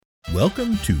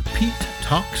Welcome to Pete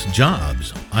Talks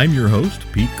Jobs. I'm your host,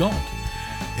 Pete Galt.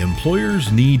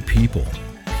 Employers need people.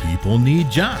 People need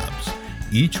jobs.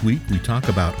 Each week we talk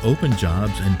about open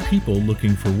jobs and people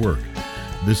looking for work.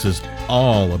 This is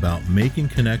all about making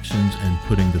connections and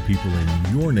putting the people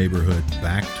in your neighborhood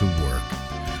back to work.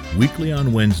 Weekly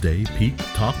on Wednesday, Pete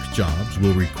Talks Jobs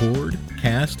will record,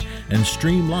 cast, and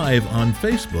stream live on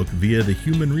Facebook via the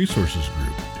Human Resources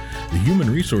Group. The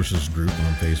Human Resources Group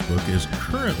on Facebook is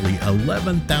currently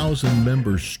 11,000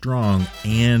 members strong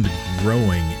and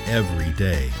growing every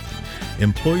day.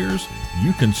 Employers,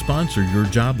 you can sponsor your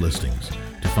job listings.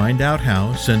 To find out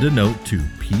how, send a note to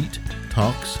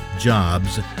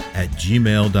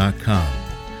petetalksjobs@gmail.com.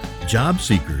 Job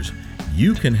seekers,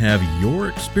 you can have your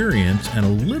experience and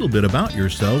a little bit about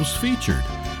yourselves featured.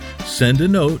 Send a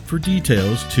note for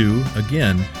details to,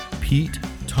 again,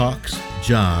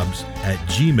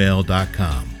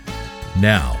 petetalksjobs@gmail.com.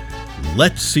 Now,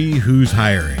 let's see who's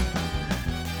hiring.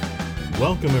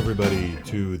 Welcome, everybody,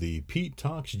 to the Pete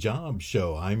Talks Jobs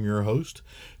Show. I'm your host,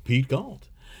 Pete Galt.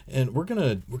 And we're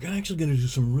actually gonna do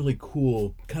some really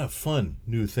cool, kind of fun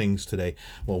new things today.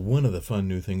 Well, one of the fun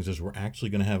new things is we're actually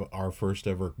gonna have our first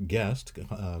ever guest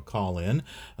call in,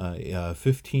 a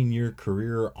 15-year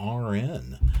career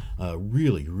RN.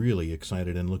 Really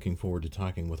excited and looking forward to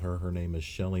talking with her. Her name is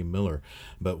Shelly Miller,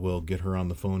 but we'll get her on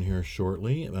the phone here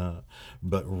shortly.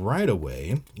 But right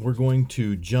away, we're going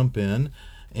to jump in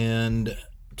and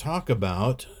talk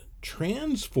about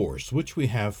TransForce, which we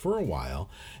have for a while,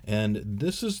 and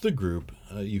this is the group.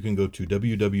 You can go to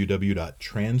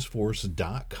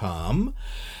www.transforce.com,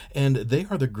 and they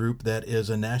are the group that is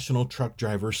a national truck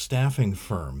driver staffing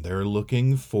firm. They're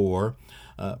looking for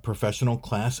professional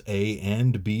Class A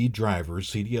and B drivers,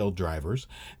 CDL drivers.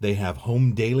 They have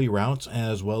home daily routes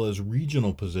as well as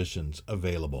regional positions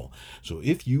available. So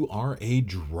if you are a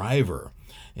driver,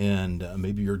 and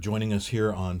maybe you're joining us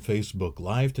here on Facebook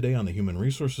Live today on the Human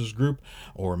Resources Group,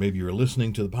 or maybe you're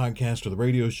listening to the podcast or the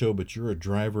radio show, but you're a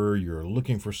driver, you're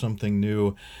looking for something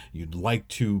new, you'd like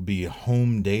to be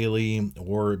home daily,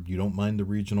 or you don't mind the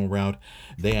regional route,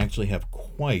 they actually have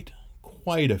quite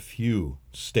a few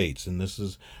states, and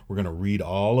we're going to read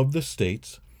all of the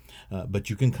states,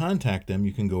 but you can contact them.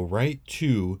 You can go right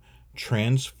to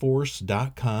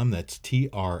transforce.com. That's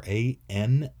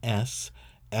TRANS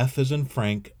F as in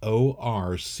Frank,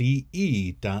 ORCE.com.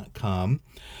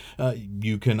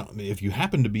 You can, if you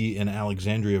happen to be in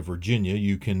Alexandria, Virginia,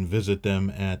 you can visit them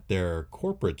at their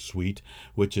corporate suite,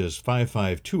 which is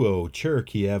 5520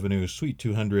 Cherokee Avenue, Suite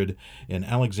 200 in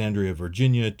Alexandria,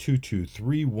 Virginia,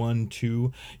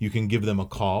 22312. You can give them a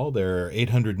call. Their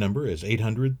 800 number is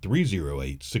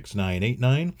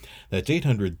 800-308-6989. That's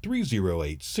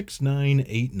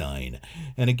 800-308-6989.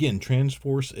 And again,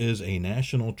 TransForce is a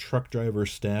national truck driver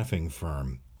staffing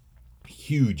firm.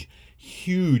 Huge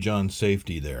on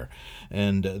safety there.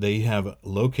 And they have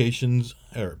locations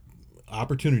or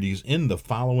opportunities in the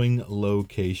following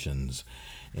locations.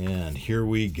 And here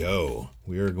we go.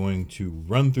 We are going to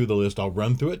run through the list. I'll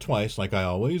run through it twice like I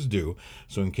always do.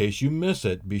 So in case you miss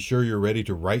it, be sure you're ready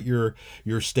to write your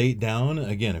state down.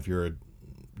 Again, if you're a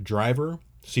driver,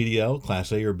 CDL,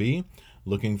 Class A or B,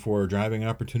 looking for a driving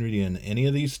opportunity in any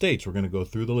of these states, we're going to go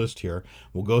through the list here.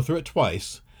 We'll go through it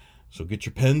twice. So get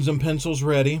your pens and pencils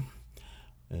ready.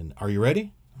 And are you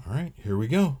ready? All right, here we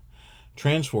go.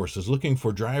 TransForce is looking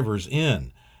for drivers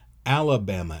in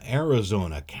Alabama,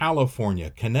 Arizona, California,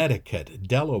 Connecticut,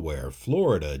 Delaware,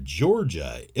 Florida,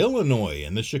 Georgia, Illinois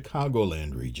in the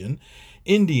Chicagoland region,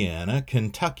 Indiana,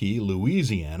 Kentucky,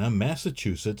 Louisiana,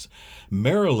 Massachusetts,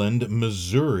 Maryland,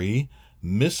 Missouri,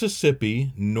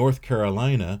 Mississippi, North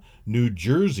Carolina, New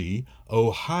Jersey,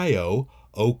 Ohio,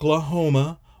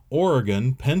 Oklahoma,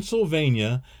 Oregon,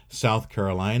 Pennsylvania, South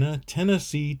Carolina,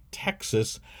 Tennessee,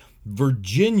 Texas,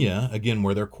 Virginia, again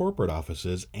where their corporate office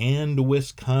is, and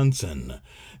Wisconsin,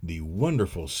 the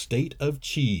wonderful state of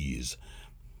cheese.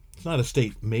 It's not a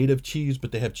state made of cheese,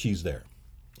 but they have cheese there.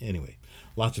 Anyway,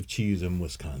 lots of cheese in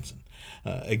Wisconsin.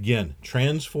 Again,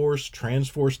 TransForce,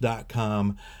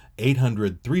 transforce.com.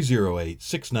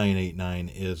 800-308-6989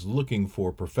 is looking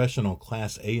for professional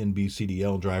Class A and B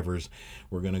CDL drivers.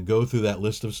 We're going to go through that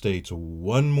list of states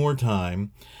one more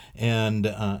time. And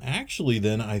actually,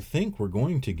 then I think we're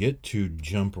going to get to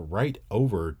jump right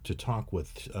over to talk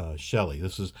with Shelly.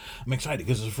 I'm excited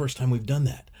because it's the first time we've done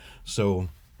that. So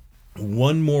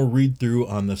one more read through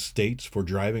on the states for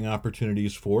driving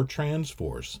opportunities for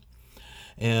TransForce.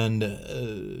 And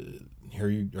are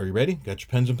you ready? Got your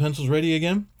pens and pencils ready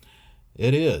again?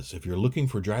 It is. If you're looking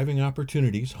for driving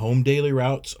opportunities, home daily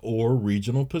routes, or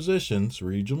regional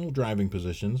driving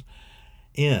positions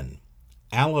in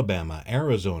Alabama,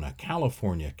 Arizona,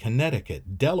 California,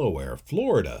 Connecticut, Delaware,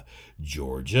 Florida,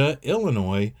 Georgia,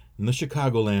 Illinois, and the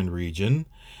Chicagoland region,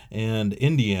 and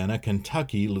Indiana,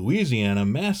 Kentucky, Louisiana,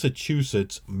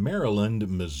 Massachusetts, Maryland,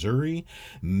 Missouri,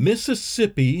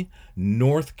 Mississippi,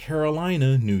 North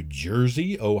Carolina, New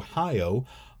Jersey, Ohio,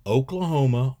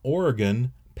 Oklahoma,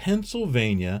 Oregon,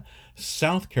 Pennsylvania,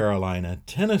 South Carolina,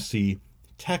 Tennessee,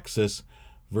 Texas,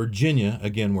 Virginia,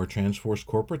 again, where TransForce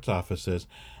corporate offices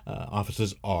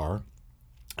are.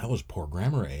 That was poor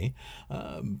grammar, eh?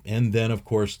 And then, of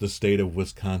course, the state of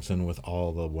Wisconsin with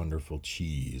all the wonderful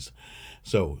cheese.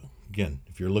 So, again,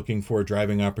 if you're looking for a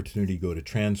driving opportunity, go to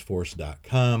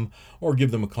transforce.com or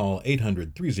give them a call,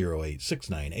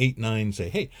 800-308-6989. Say,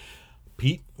 hey,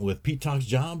 Pete with Pete Talks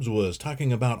Jobs was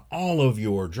talking about all of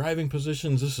your driving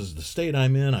positions. This is the state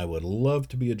I'm in. I would love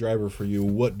to be a driver for you.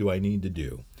 What do I need to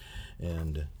do?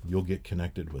 And you'll get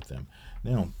connected with them.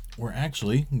 Now, we're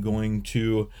actually going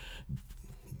to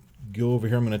go over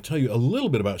here. I'm going to tell you a little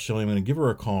bit about Shelly. I'm going to give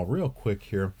her a call real quick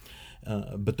here.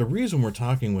 But the reason we're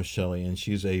talking with Shelly, and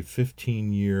she's a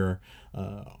 15-year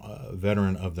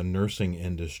veteran of the nursing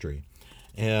industry,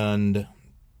 and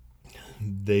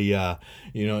they,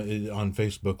 on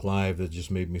Facebook Live, that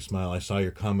just made me smile. I saw your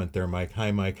comment there, Mike.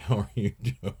 Hi, Mike. How are you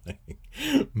doing?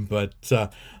 But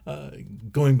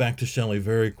going back to Shelly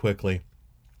very quickly,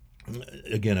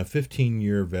 again, a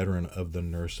 15-year veteran of the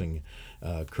nursing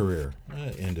career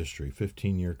industry,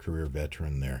 15-year career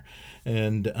veteran there.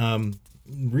 And the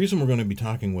reason we're going to be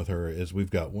talking with her is we've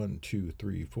got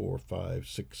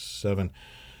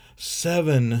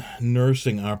 7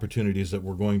 nursing opportunities that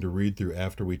we're going to read through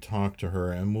after we talk to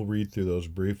her, and we'll read through those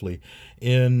briefly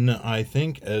in, I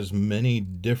think, as many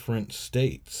different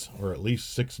states, or at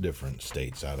least 6 different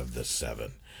states out of the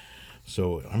 7.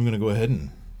 So I'm going to go ahead and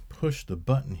push the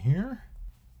button here.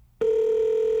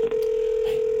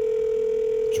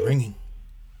 It's ringing.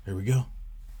 Here we go.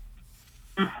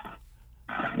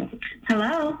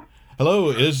 Hello. Hello,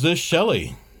 is this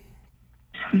Shelly?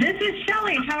 This is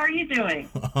Shelly. How are you doing?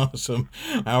 Awesome.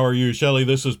 How are you, Shelly?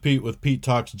 This is Pete with Pete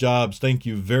Talks Jobs. Thank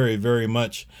you very, very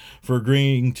much for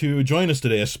agreeing to join us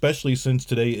today, especially since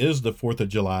today is the 4th of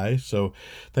July. So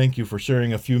thank you for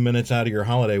sharing a few minutes out of your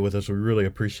holiday with us. We really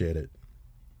appreciate it.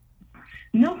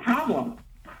 No problem.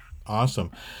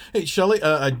 Awesome. Hey, Shelly,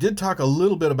 I did talk a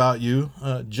little bit about you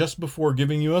just before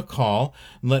giving you a call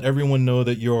and let everyone know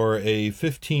that you're a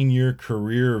 15-year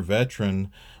career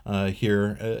veteran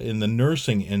here in the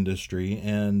nursing industry,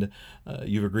 and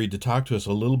you've agreed to talk to us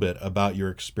a little bit about your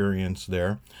experience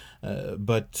there.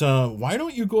 But why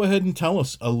don't you go ahead and tell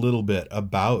us a little bit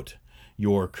about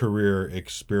your career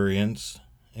experience?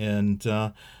 And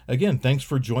again, thanks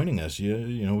for joining us.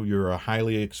 You're a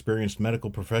highly experienced medical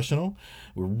professional.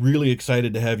 We're really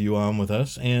excited to have you on with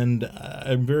us, and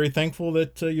I'm very thankful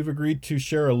that you've agreed to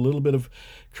share a little bit of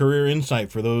career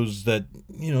insight for those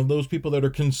people that are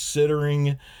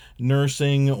considering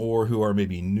nursing or who are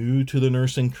maybe new to the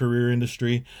nursing career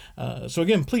industry. So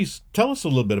again, please tell us a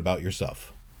little bit about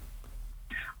yourself.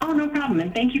 Oh, no problem.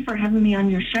 And thank you for having me on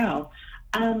your show.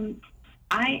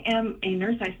 I am a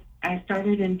nurse. I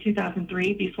started in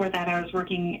 2003. Before that, I was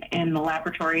working in the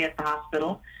laboratory at the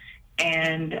hospital,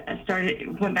 and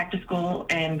went back to school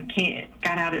and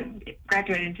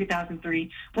graduated in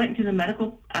 2003. Went into the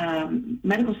medical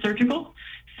surgical.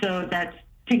 So that's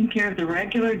taking care of the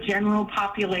regular general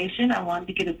population. I wanted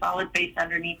to get a solid base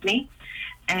underneath me.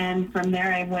 And from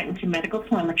there, I went into medical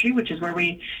telemetry, which is where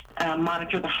we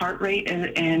monitor the heart rate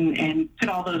and put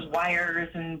all those wires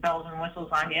and bells and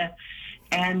whistles on you.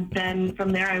 And then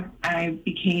from there, I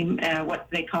became what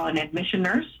they call an admission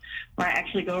nurse, where I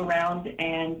actually go around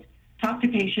and talk to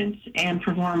patients and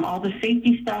perform all the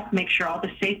safety stuff, make sure all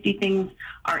the safety things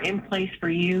are in place for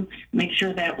you, make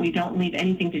sure that we don't leave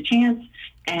anything to chance,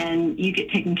 and you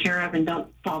get taken care of and don't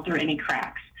fall through any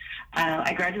cracks.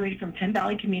 I graduated from Penn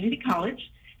Valley Community College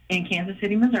in Kansas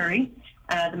City, Missouri,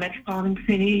 the metropolitan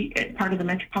community, part of the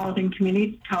metropolitan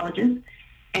community colleges,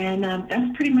 and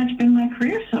that's pretty much been my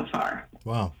career so far.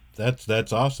 Wow,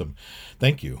 that's awesome.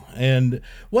 Thank you. And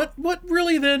what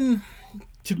really then,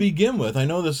 to begin with, I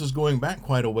know this is going back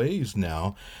quite a ways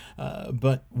now,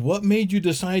 but what made you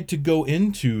decide to go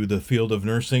into the field of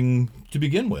nursing to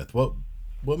begin with? What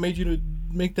made you to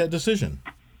make that decision?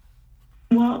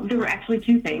 Well, there were actually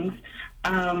 2 things.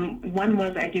 One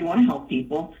was I do want to help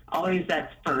people. Always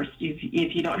that's first.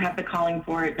 If you don't have the calling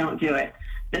for it, don't do it.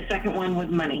 The second one was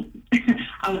money.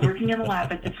 I was working in the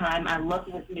lab at the time. I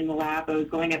loved working in the lab. I was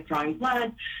going up drawing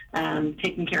blood,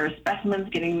 taking care of specimens,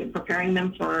 preparing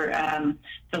them for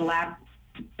the lab,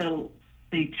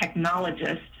 the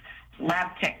technologists,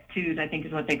 lab tech 2s, I think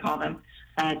is what they call them.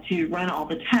 to run all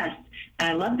the tests. And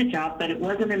I loved the job, but it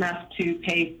wasn't enough to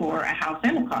pay for a house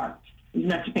and a car. It was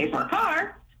enough to pay for a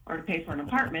car or to pay for an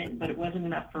apartment, but it wasn't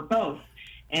enough for both.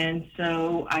 And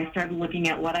so I started looking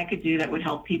at what I could do that would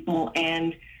help people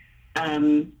and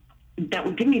that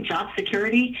would give me job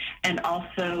security and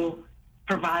also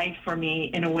provide for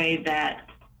me in a way that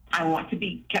I want to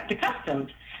be kept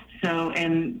accustomed. So,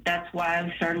 and that's why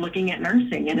I started looking at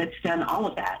nursing, and it's done all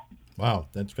of that. Wow,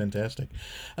 that's fantastic.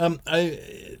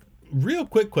 Real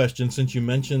quick question, since you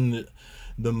mentioned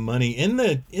the money in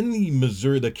the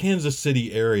Missouri, the Kansas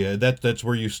City area, that's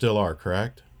where you still are,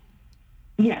 correct?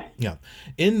 Yes. Yeah.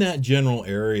 In that general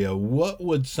area, what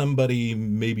would somebody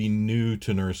maybe new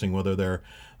to nursing, whether they're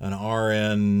an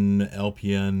RN,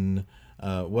 LPN,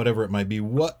 whatever it might be,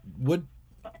 what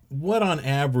on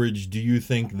average do you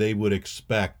think they would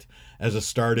expect as a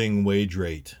starting wage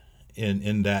rate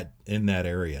in that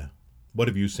area? What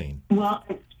have you seen? Well,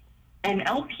 an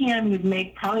LPN would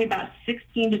make probably about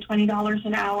 $16 to $20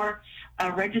 an hour.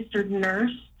 A registered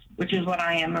nurse, which is what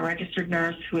I am, a registered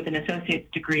nurse with an associate's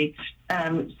degree,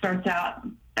 starts out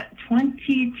at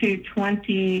 $20 to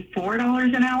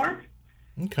 $24 an hour.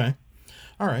 Okay.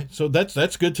 All right. So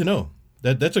that's good to know.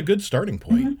 That's a good starting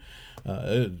point.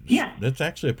 Yeah. That's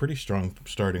actually a pretty strong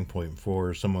starting point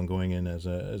for someone going in as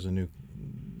a new,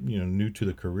 new to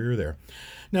the career there.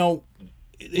 Now,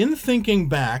 in thinking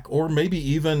back, or maybe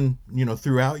even,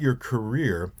 throughout your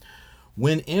career,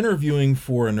 when interviewing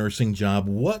for a nursing job,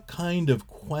 what kind of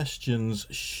questions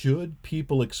should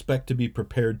people expect to be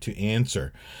prepared to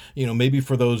answer? Maybe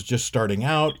for those just starting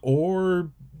out or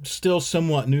still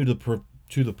somewhat new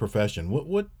to the profession.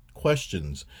 What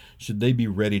questions should they be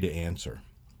ready to answer?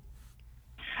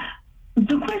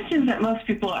 The questions that most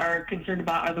people are concerned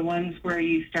about are the ones where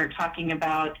you start talking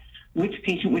about which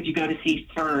patient would you go to see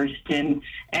first, and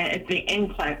at the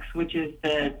NCLEX, which is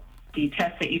the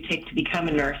test that you take to become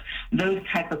a nurse, those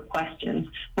type of questions.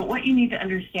 But what you need to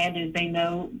understand is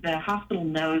the hospital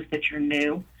knows that you're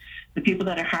new. The people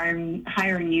that are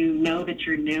hiring you know that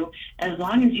you're new. As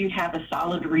long as you have a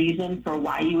solid reason for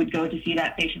why you would go to see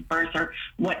that patient first, or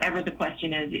whatever the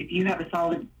question is, if you have a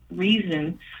solid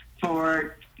reason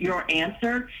for your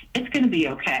answer, it's going to be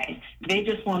okay. They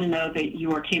just want to know that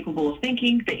you are capable of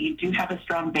thinking, that you do have a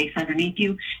strong base underneath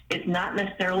you. It's not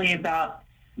necessarily about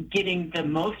getting the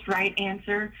most right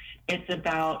answer. It's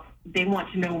about they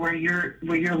want to know where your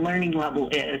learning level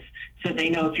is, so they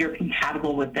know if you're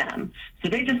compatible with them. So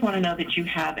they just want to know that you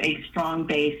have a strong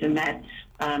base and that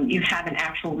you have an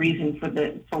actual reason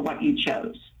for what you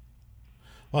chose.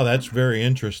 Well, that's very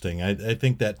interesting. I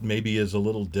think that maybe is a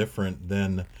little different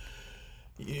than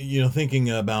thinking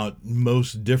about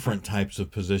most different types of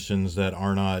positions that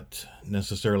are not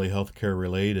necessarily healthcare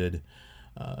related.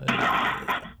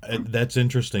 That's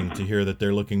interesting to hear that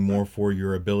they're looking more for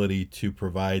your ability to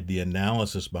provide the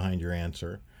analysis behind your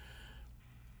answer.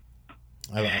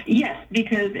 Yes,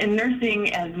 because in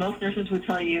nursing, as most nurses would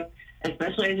tell you,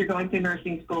 especially as you're going through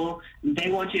nursing school,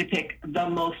 they want you to pick the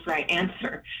most right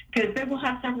answer, because they will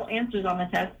have several answers on the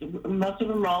test. Most of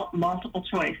them are multiple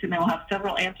choice, and they'll have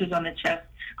several answers on the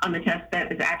test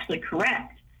that is actually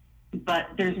correct. But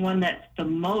there's one that's the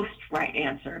most right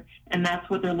answer, and that's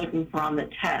what they're looking for on the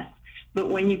test. But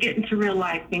when you get into real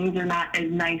life, things are not as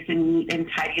nice and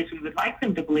tidy as we would like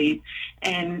them to believe,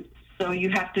 and so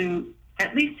you have to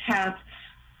at least have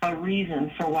a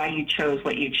reason for why you chose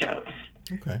what you chose.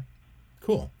 Okay.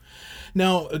 Cool.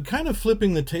 Now, kind of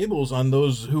flipping the tables on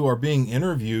those who are being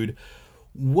interviewed,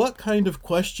 what kind of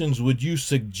questions would you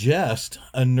suggest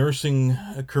a nursing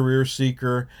career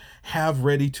seeker have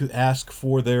ready to ask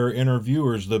for their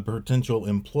interviewers, the potential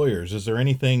employers? Is there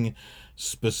anything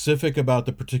specific about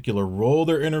the particular role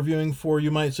they're interviewing for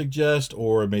you might suggest,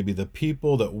 or maybe the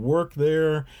people that work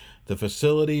there, the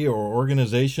facility or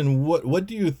organization? What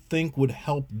do you think would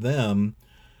help them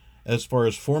as far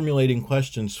as formulating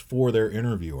questions for their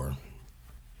interviewer?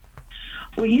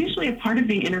 Well, usually a part of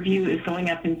the interview is going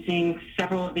up and seeing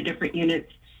several of the different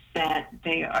units that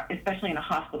they are, especially in a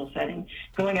hospital setting,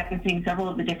 going up and seeing several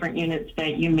of the different units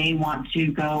that you may want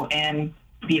to go and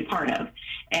be a part of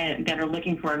and that are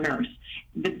looking for a nurse.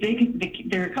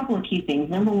 There are a couple of key things.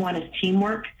 Number one is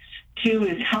teamwork. Two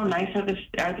is how nice are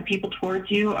the people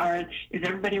towards you? Is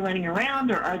everybody running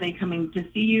around, or are they coming to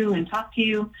see you and talk to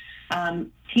you?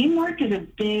 Teamwork is a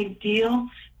big deal.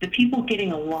 The people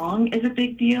getting along is a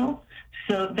big deal.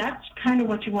 So that's kind of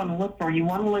what you want to look for. You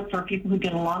want to look for people who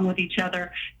get along with each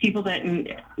other, people that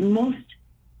most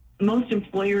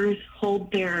employers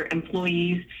hold their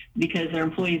employees because their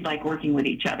employees like working with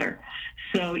each other.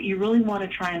 So you really want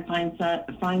to try and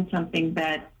find something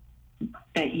that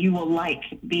that you will like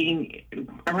being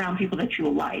around people that you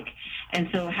will like. And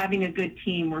so having a good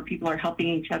team where people are helping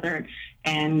each other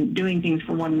and doing things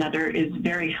for one another is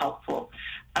very helpful.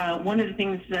 One of the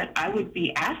things that I would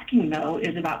be asking, though,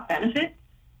 is about benefits.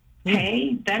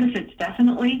 Pay, benefits,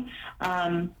 definitely,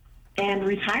 and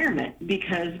retirement,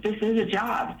 because this is a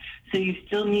job. So you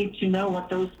still need to know what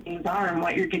those things are and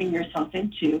what you're getting yourself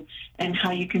into and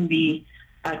how you can be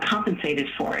compensated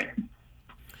for it.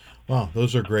 Wow,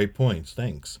 those are great points.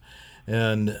 Thanks.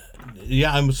 And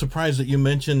yeah, I'm surprised that you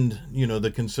mentioned,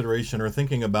 the consideration or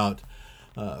thinking about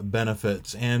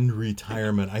benefits and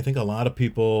retirement. I think a lot of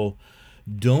people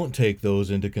don't take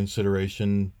those into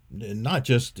consideration, not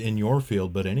just in your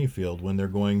field, but any field. When they're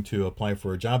going to apply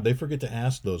for a job, they forget to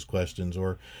ask those questions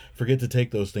or forget to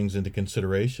take those things into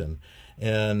consideration.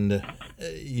 And,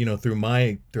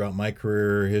 throughout my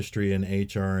career history in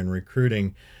HR and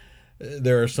recruiting,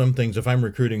 there are some things, if I'm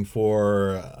recruiting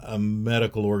for a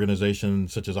medical organization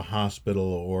such as a hospital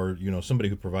or somebody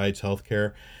who provides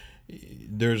healthcare,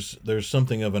 there's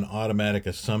something of an automatic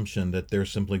assumption that they're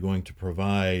simply going to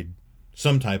provide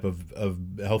some type of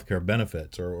healthcare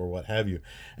benefits or what have you,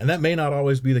 and that may not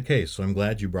always be the case. So I'm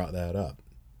glad you brought that up.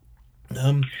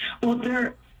 Well,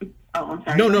 I'm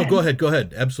sorry. No, go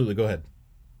ahead. Absolutely, go ahead.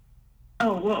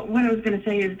 Oh, well, what I was going to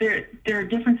say is there are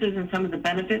differences in some of the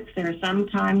benefits. There are some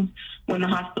times when the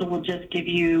hospital will just give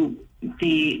you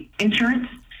the insurance,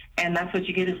 and that's what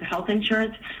you get is the health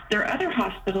insurance. There are other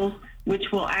hospitals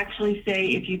which will actually say,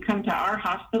 if you come to our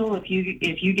hospital, if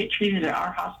you get treated at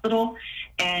our hospital,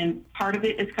 and part of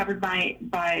it is covered by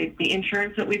the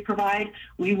insurance that we provide,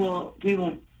 we will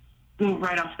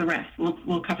write off the rest.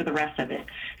 We'll cover the rest of it.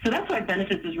 So that's why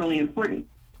benefits is really important.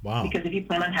 Wow. Because if you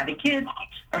plan on having kids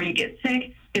or you get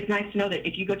sick, it's nice to know that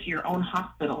if you go to your own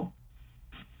hospital,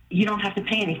 you don't have to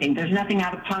pay anything. There's nothing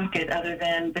out of pocket other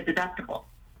than the deductible.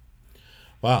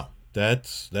 Wow,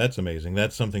 that's amazing.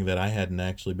 That's something that I hadn't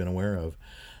actually been aware of,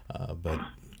 but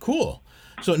cool.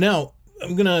 So now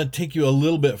I'm going to take you a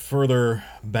little bit further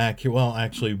back here. Well,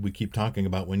 actually, we keep talking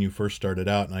about when you first started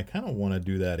out, and I kind of want to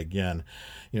do that again.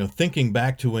 Thinking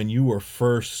back to when you were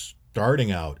first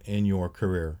starting out in your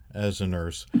career as a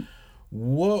nurse,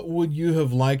 what would you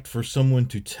have liked for someone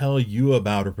to tell you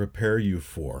about or prepare you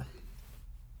for?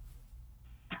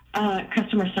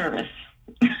 Customer service.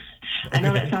 I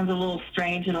know that sounds a little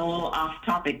strange and a little off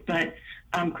topic, but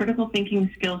critical thinking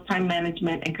skills, time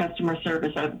management, and customer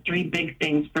service are the three big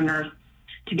things for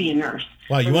to be a nurse.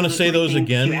 Wow, you want to say those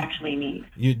again? You actually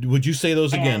need. Would you say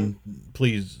those again,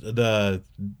 please? The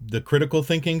critical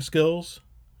thinking skills,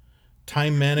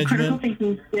 time management, critical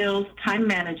thinking skills, time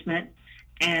management,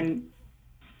 and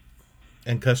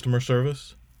customer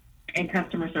service. And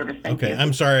customer service. Thank you.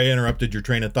 I'm sorry I interrupted your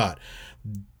train of thought.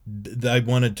 I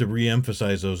wanted to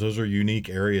reemphasize those. Those are unique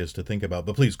areas to think about.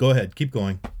 But please go ahead. Keep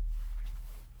going.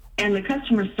 And the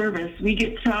customer service, we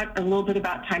get taught a little bit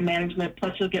about time management,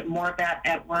 plus you'll get more of that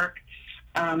at work.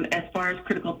 As far as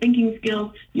critical thinking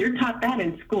skills, you're taught that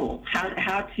in school,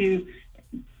 how to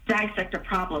dissect a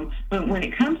problem. But when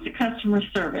it comes to customer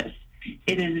service,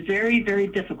 it is very, very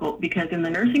difficult because in the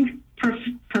nursing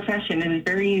profession, it is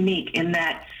very unique in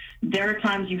that there are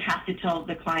times you have to tell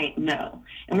the client no.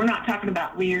 And we're not talking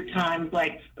about weird times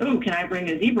like, oh, can I bring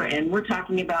a zebra in? We're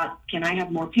talking about, can I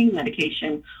have more pain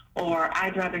medication? Or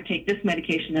I'd rather take this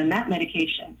medication than that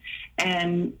medication.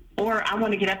 Or I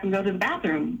want to get up and go to the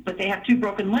bathroom, but they have two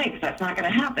broken legs. That's not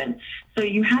going to happen. So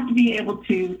you have to be able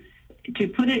to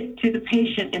put it to the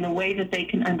patient in a way that they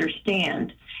can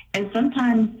understand. And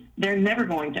sometimes they're never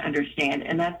going to understand,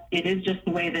 and it is just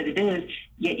the way that it is,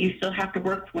 yet you still have to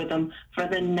work with them for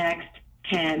the next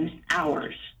 10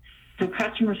 hours. So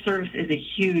customer service is a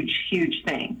huge, huge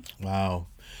thing. Wow.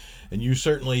 And you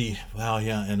certainly,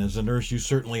 and as a nurse, you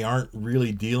certainly aren't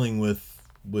really dealing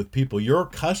with people. Your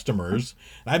customers,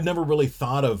 I've never really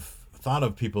thought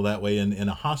of people that way in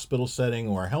a hospital setting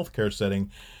or a healthcare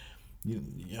setting.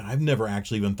 I've never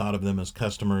actually even thought of them as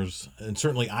customers, and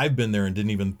certainly I've been there and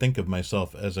didn't even think of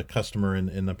myself as a customer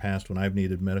in the past when I've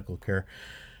needed medical care.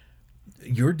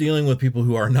 You're dealing with people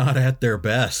who are not at their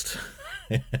best.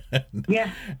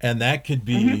 Yeah. And that could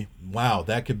be,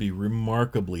 that could be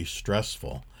remarkably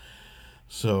stressful.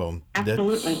 So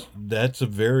absolutely, that's a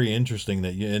very interesting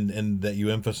that you and that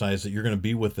you emphasize that you're going to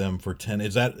be with them for 10.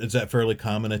 Is that fairly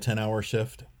common, a 10-hour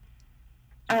shift?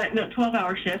 No,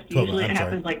 12-hour shift. Usually it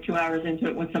happens like 2 hours into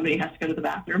it when somebody has to go to the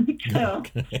bathroom. So,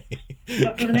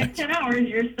 but for the next 10 hours,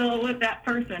 you're still with that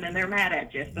person, and they're mad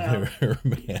at you. So. They're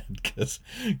mad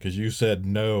because you said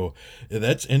no.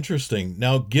 That's interesting.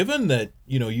 Now, given that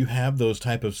you have those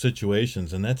type of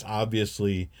situations, and that's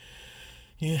obviously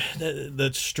Yeah,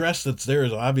 that stress that's there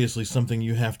is obviously something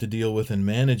you have to deal with and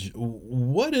manage.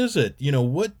 What is it?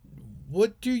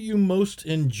 What do you most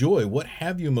enjoy? What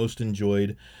have you most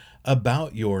enjoyed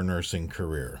about your nursing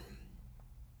career?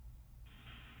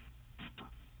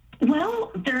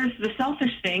 Well, there's the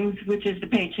selfish things, which is the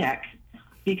paycheck,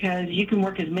 because you can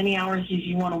work as many hours as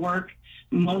you want to work.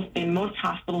 In most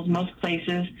hospitals, most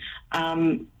places,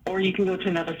 or you can go to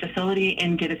another facility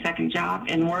and get a second job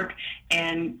and work,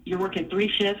 and you're working 3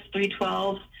 shifts, 3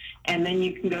 12s, and then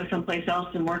you can go someplace else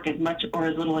and work as much or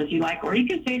as little as you like, or you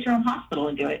can stay at your own hospital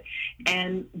and do it.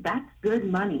 And that's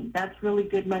good money. That's really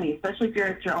good money, especially if you're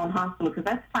at your own hospital, because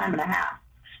that's time and a half.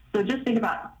 So just think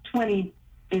about 20.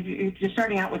 If you're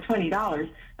starting out with $20,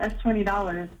 that's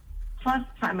 $20 plus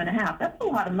time and a half. That's a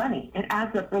lot of money. It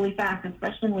adds up really fast,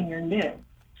 especially when you're new.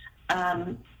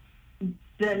 Um,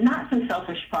 the not so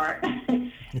selfish part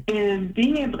is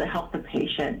being able to help the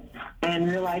patient and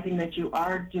realizing that you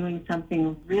are doing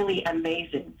something really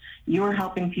amazing. You're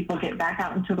helping people get back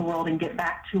out into the world and get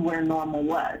back to where normal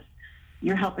was.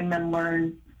 You're helping them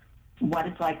learn what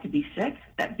it's like to be sick,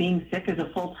 that being sick is a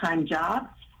full-time job,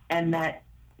 and that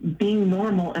being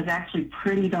normal is actually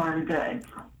pretty darn good.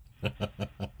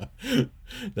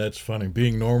 That's funny.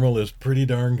 Being normal is pretty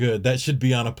darn good. That should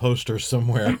be on a poster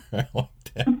somewhere. I like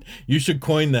that. You should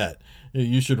coin that.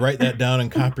 You should write that down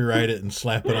and copyright it and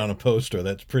slap it on a poster.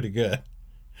 That's pretty good.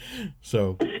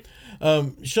 So,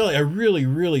 Shelly, I really,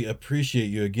 really appreciate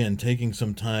you again taking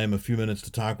some time, a few minutes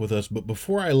to talk with us. But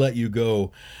before I let you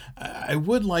go, I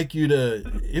would like you to,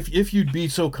 if you'd be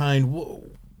so kind,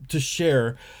 to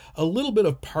share a little bit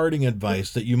of parting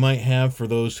advice that you might have for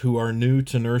those who are new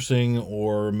to nursing,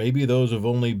 or maybe those who've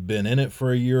only been in it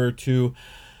for a year or two.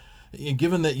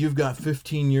 Given that you've got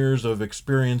 15 years of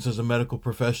experience as a medical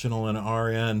professional and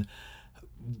RN,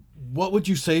 what would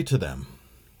you say to them?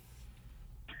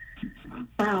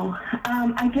 Wow.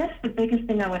 I guess the biggest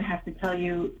thing I would have to tell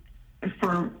you,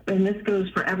 and this goes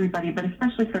for everybody, but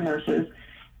especially for nurses,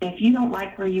 if you don't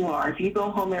like where you are, if you go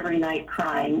home every night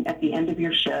crying at the end of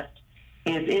your shift,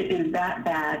 if it is that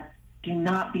bad, do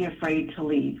not be afraid to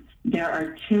leave. There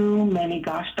are too many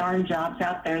gosh darn jobs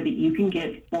out there that you can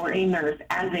get for a nurse,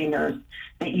 as a nurse,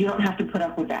 that you don't have to put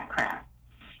up with that crap.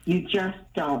 You just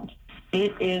don't.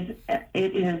 It is,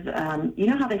 you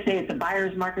know how they say it's a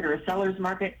buyer's market or a seller's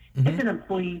market? Mm-hmm. It's an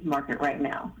employee's market right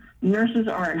now. Nurses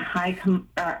are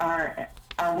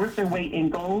are worth their weight in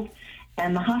gold,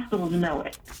 and the hospitals know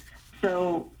it.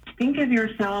 So think of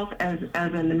yourself as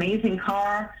an amazing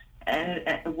car,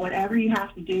 whatever you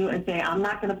have to do, and say, I'm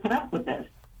not going to put up with this.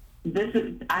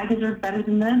 I deserve better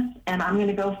than this, and I'm going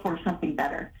to go for something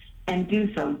better. And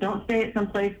do so. Don't stay at some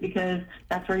place because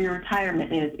that's where your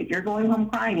retirement is. If you're going home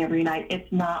crying every night, it's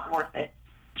not worth it.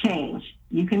 Change.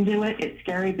 You can do it. It's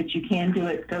scary, but you can do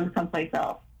it. Go someplace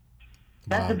else.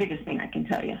 That's the biggest thing I can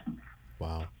tell you.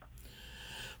 Wow.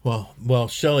 Well,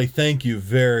 Shelly, thank you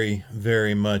very,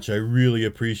 very much. I really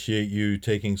appreciate you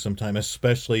taking some time,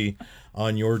 especially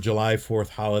on your July 4th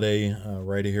holiday,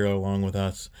 right here along with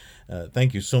us.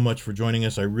 Thank you so much for joining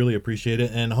us. I really appreciate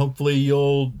it. And hopefully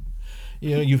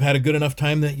you've had a good enough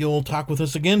time that you'll talk with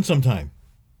us again sometime.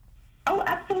 Oh,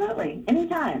 absolutely.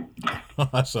 Anytime.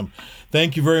 Awesome.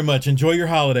 Thank you very much. Enjoy your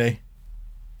holiday.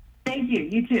 Thank you.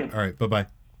 You too. All right. Bye-bye.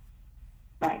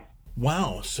 Bye.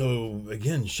 Wow. So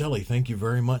again, Shelly, thank you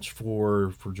very much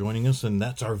for joining us. And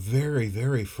that's our very,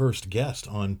 very first guest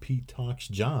on Pete Talks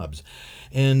Jobs.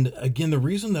 And again, the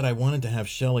reason that I wanted to have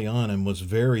Shelly on and was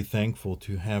very thankful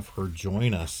to have her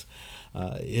join us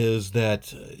is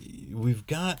that we've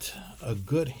got a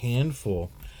good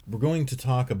handful. We're going to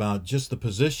talk about just the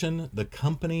position, the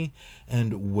company,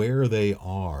 and where they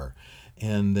are.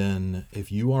 And then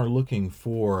if you are looking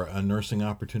for a nursing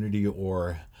opportunity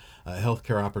or a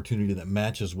healthcare opportunity that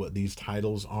matches what these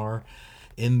titles are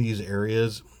in these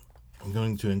areas, I'm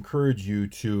going to encourage you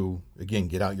to, again,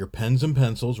 get out your pens and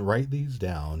pencils, write these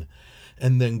down,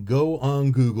 and then go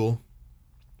on Google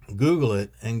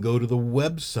it, and go to the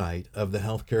website of the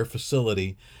healthcare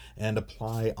facility and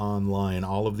apply online.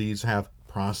 All of these have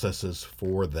processes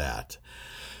for that.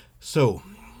 So,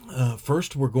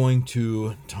 first we're going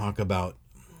to talk about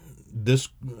this.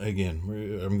 Again,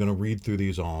 I'm going to read through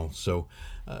these all. So,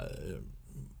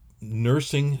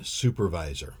 nursing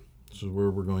supervisor. This is where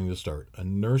we're going to start. A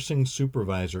nursing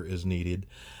supervisor is needed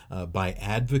by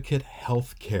Advocate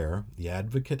Healthcare, the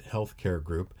Advocate Healthcare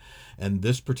Group, and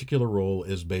this particular role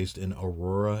is based in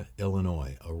Aurora,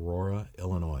 Illinois. Aurora,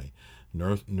 Illinois.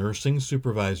 Nursing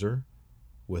supervisor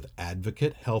with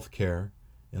Advocate Healthcare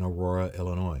in Aurora,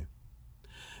 Illinois.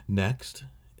 Next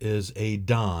is a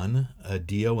DON, a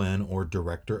DON, or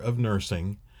Director of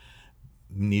Nursing,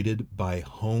 needed by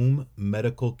Home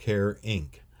Medical Care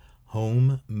Inc.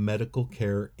 Home Medical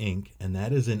Care Inc. And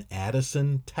that is in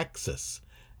Addison, Texas.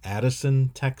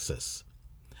 Addison, Texas.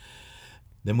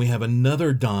 Then we have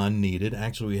another Don needed.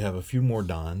 Actually, we have a few more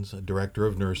Dons. A Director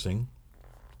of Nursing.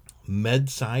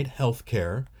 Medside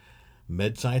Healthcare.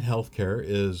 Medside Healthcare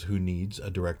is who needs a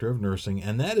Director of Nursing,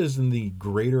 and that is in the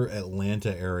greater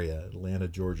Atlanta area, Atlanta,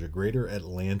 Georgia, greater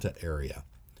Atlanta area.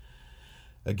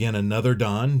 Again, another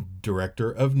Don,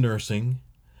 Director of Nursing,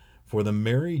 for the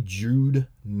Mary Jude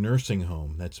Nursing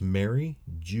Home. That's Mary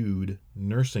Jude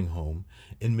Nursing Home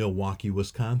in Milwaukee,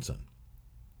 Wisconsin.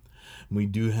 We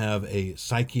do have a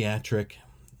psychiatric,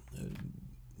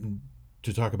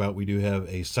 to talk about, we do have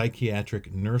a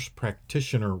psychiatric nurse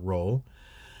practitioner role,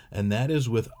 and that is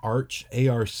with ARCH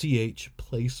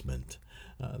Placement.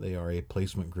 They are a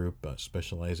placement group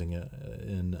specializing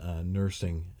in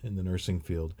nursing, in the nursing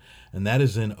field, and that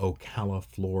is in Ocala,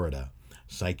 Florida.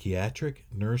 Psychiatric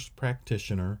nurse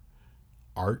practitioner,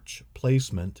 ARCH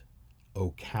Placement,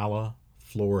 Ocala,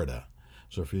 Florida.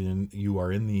 So if you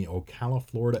are in the Ocala,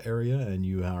 Florida area and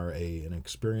you are an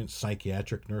experienced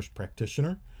psychiatric nurse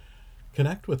practitioner,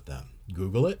 connect with them.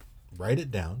 Google it, write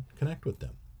it down, connect with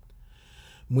them.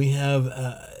 We have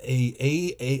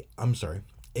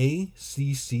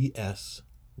ACCS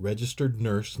registered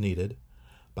nurse needed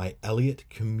by Elliott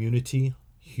Community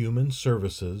Human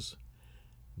Services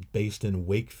based in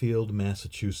Wakefield,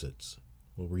 Massachusetts.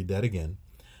 We'll read that again.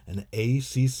 An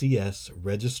ACCS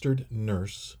registered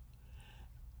nurse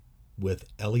with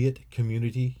Elliott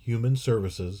Community Human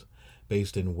Services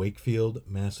based in Wakefield,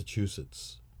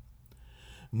 Massachusetts.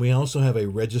 We also have a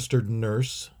registered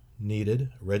nurse needed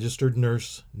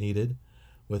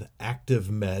with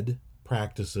Active Med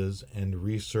Practices and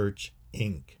Research,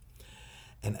 Inc.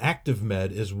 And Active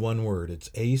Med is one word. It's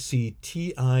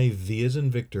ACTIV as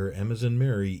in Victor, M as in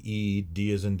Mary, ED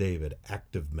as in David.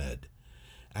 Active Med.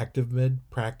 Active Med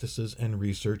Practices and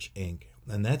Research, Inc.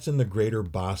 And that's in the greater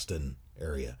Boston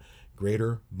area.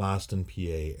 Greater Boston, PA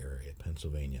area,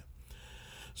 Pennsylvania.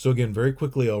 So again, very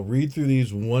quickly, I'll read through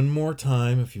these one more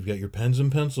time. If you've got your pens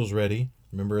and pencils ready,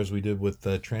 remember as we did with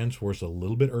TransForce a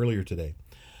little bit earlier today.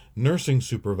 Nursing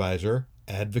Supervisor,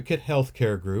 Advocate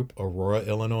Healthcare Group, Aurora,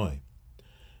 Illinois.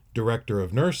 Director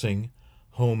of Nursing,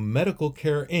 Home Medical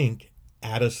Care Inc.,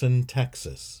 Addison,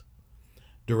 Texas.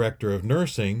 Director of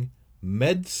Nursing,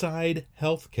 Medside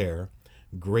Healthcare,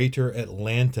 Greater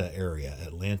Atlanta area,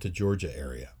 Atlanta, Georgia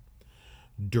area.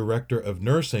 Director of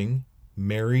Nursing,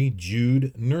 Mary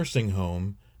Jude Nursing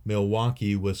Home,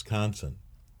 Milwaukee, Wisconsin.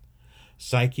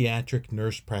 Psychiatric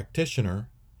Nurse Practitioner,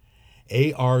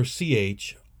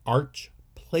 ARCH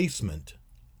Placement,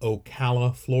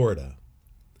 Ocala, Florida.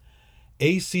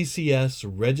 ACCS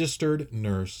Registered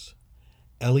Nurse,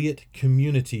 Elliott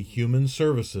Community Human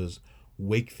Services,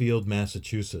 Wakefield,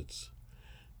 Massachusetts.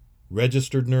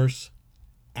 Registered Nurse,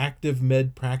 Active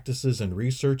Med Practices and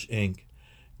Research, Inc.,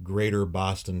 Greater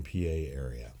Boston, PA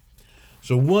area.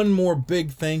 So one more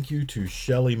big thank you to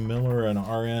Shelly Miller, an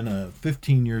RN,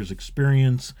 15 years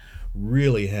experience.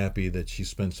 Really happy that she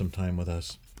spent some time with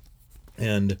us.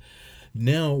 And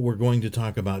now we're going to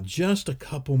talk about just a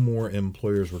couple more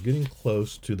employers. We're getting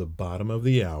close to the bottom of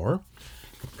the hour.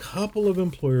 A couple of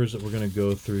employers that we're going to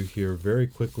go through here very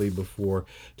quickly before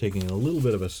taking a little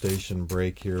bit of a station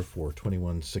break here for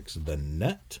 216 The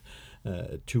Net,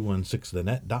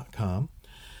 216thenet.com.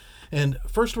 And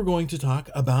first we're going to talk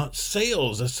about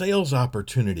sales, a sales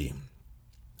opportunity.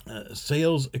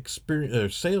 Sales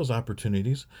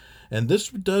opportunities, and this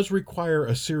does require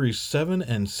a Series 7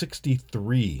 and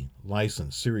 63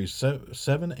 license, Series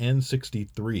 7 and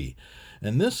 63,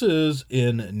 and this is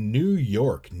in New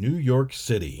York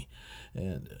City,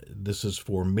 and this is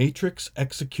for Matrix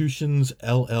Executions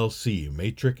LLC,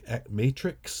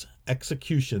 Matrix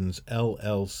Executions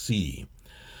LLC,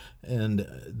 and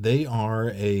they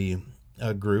are a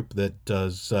group that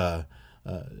does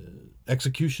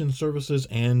execution services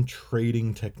and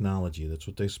trading technology. That's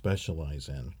what they specialize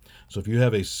in. So if you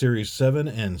have a Series 7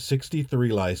 and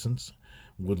 63 license,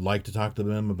 would like to talk to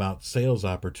them about sales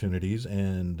opportunities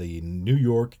in the New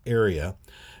York area,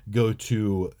 go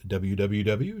to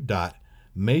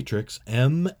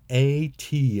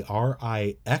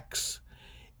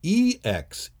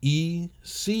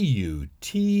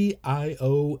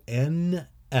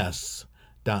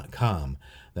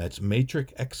That's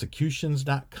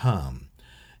matrixexecutions.com.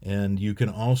 And you can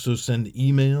also send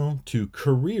email to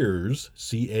careers,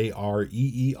 CAREERS,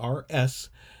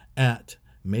 at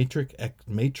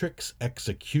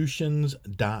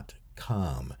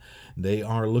matrixexecutions.com. They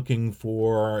are looking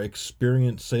for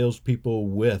experienced salespeople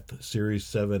with Series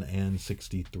 7 and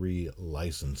 63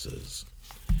 licenses.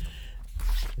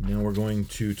 Now we're going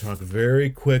to talk very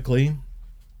quickly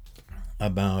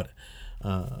about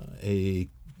a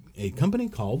company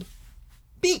called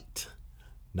Meet.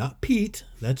 Not Pete,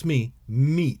 that's me.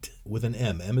 Meet with an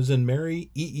M. M as in Mary,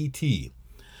 EET.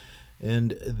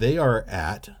 And they are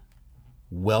at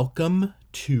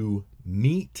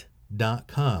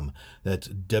welcome2meet.com. That's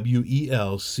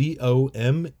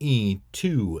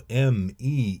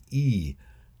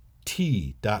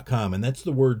WELCOME2MEET.com. And that's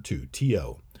the word to,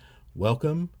 T-O.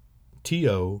 Welcome,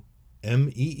 TOMEET.com.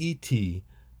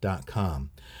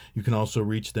 You can also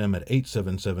reach them at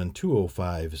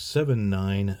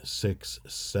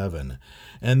 877-205-7967.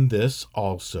 And this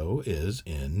also is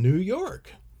in New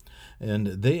York. And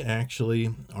they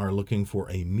actually are looking for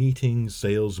a meeting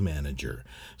sales manager,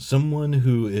 someone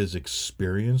who is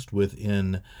experienced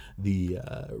within the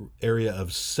area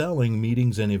of selling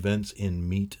meetings and events in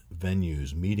meeting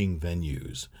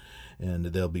venues. And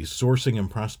they'll be sourcing and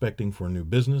prospecting for new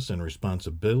business and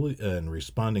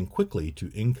responding quickly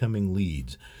to incoming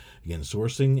leads. Again,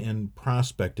 sourcing and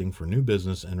prospecting for new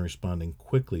business and responding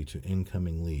quickly to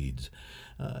incoming leads.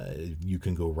 You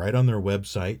can go right on their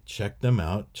website, check them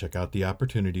out, check out the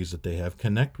opportunities that they have,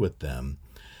 connect with them.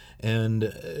 And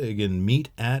again, Meet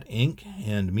at Inc.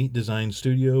 and Meet Design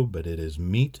Studio, but it is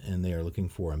Meet, and they are looking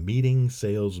for a meeting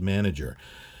sales manager.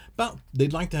 But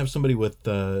they'd like to have somebody with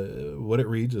what it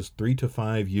reads as 3 to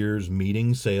 5 years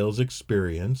meeting sales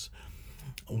experience.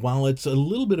 While it's a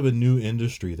little bit of a new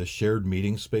industry, the shared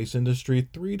meeting space industry,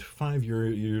 3 to 5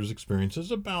 years experience is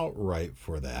about right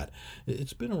for that.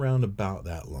 It's been around about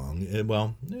that long.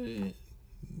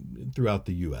 Throughout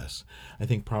the U.S. I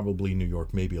think probably New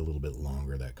York, maybe a little bit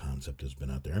longer. That concept has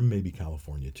been out there, and maybe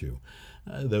California too.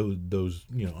 Those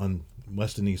on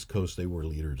West and East Coast, they were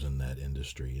leaders in that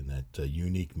industry, in that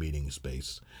unique meeting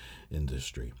space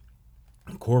industry.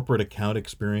 Corporate account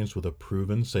experience with a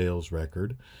proven sales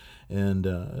record, and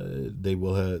they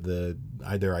will have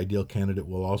their ideal candidate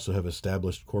will also have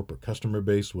established corporate customer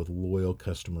base with loyal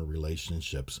customer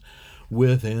relationships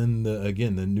within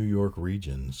the New York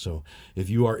region. So if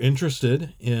you are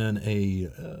interested in a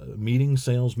meeting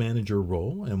sales manager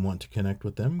role and want to connect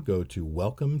with them, go to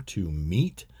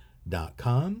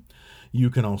welcome2meet.com. You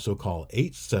can also call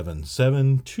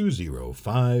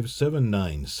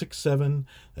 877-205-7967.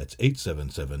 That's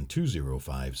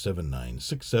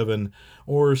 877-205-7967.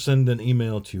 Or send an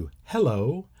email to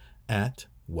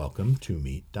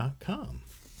hello@welcome2meet.com.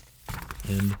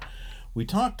 And we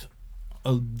talked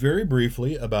very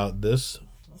briefly about this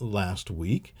last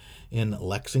week in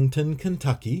Lexington,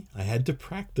 Kentucky. I had to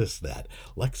practice that.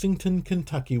 Lexington,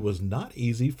 Kentucky was not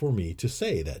easy for me to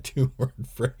say, that two-word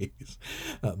phrase.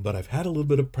 But I've had a little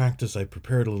bit of practice. I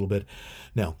prepared a little bit.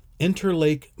 Now,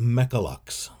 Interlake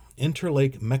Mecalux.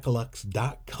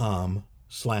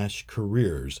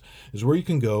 interlakemecalux.com/careers is where you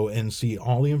can go and see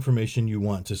all the information you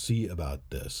want to see about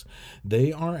this.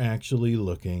 They are actually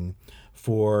looking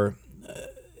for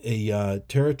a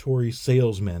territory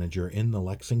sales manager in the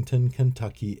Lexington,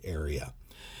 Kentucky area.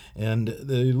 And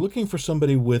they're looking for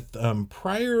somebody with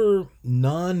prior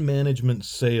non-management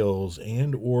sales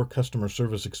and or customer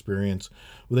service experience,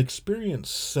 with experience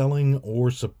selling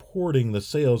or supporting the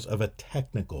sales of a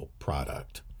technical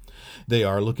product. They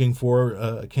are looking for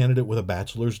a candidate with a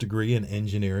bachelor's degree in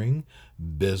engineering,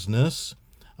 business,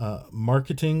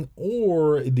 marketing,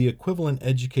 or the equivalent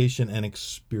education and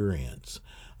experience.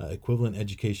 Equivalent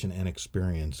education and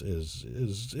experience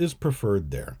is preferred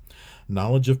there.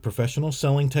 Knowledge of professional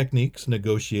selling techniques,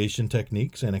 negotiation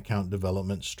techniques, and account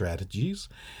development strategies,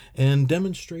 and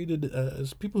demonstrated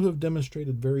as people who have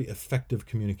demonstrated very effective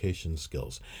communication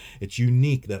skills. It's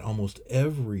unique that almost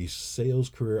every sales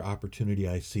career opportunity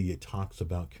I see, it talks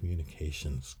about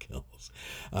communication skills.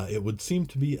 It would seem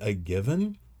to be a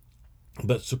given.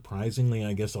 But surprisingly,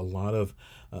 I guess a lot of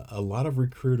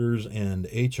recruiters and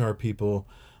HR people,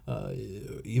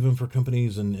 even for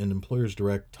companies and employers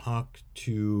direct, talk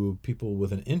to people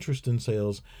with an interest in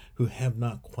sales who have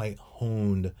not quite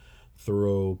honed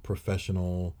thorough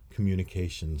professional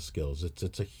communication skills.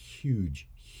 It's a huge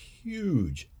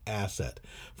asset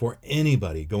for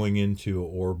anybody going into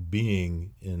or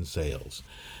being in sales.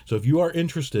 So if you are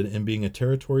interested in being a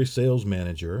territory sales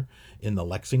manager in the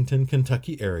Lexington,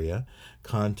 Kentucky area,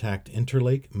 contact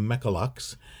Interlake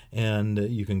Mecalux, and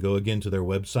you can go again to their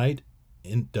website,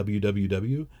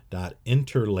 www.interlake,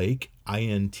 Interlake,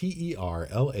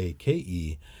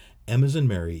 M as in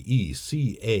Mary,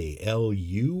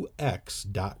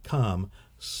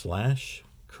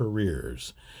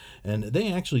 ECALUX.com/careers. And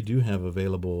they actually do have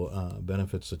available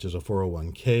benefits such as a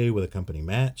 401k with a company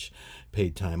match,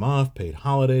 paid time off, paid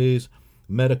holidays,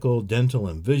 medical, dental,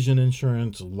 and vision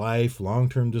insurance, life,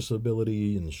 long-term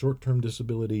disability, and short-term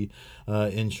disability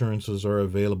insurances are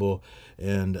available,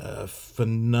 and a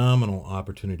phenomenal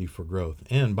opportunity for growth.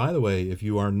 And by the way, if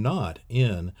you are not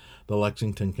in the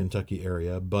Lexington, Kentucky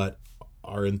area, but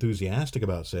are enthusiastic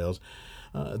about sales,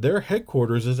 their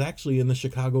headquarters is actually in the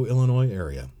Chicago, Illinois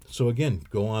area. So again,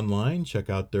 go online, check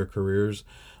out their careers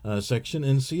section,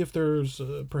 and see if there's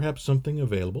perhaps something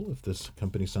available, if this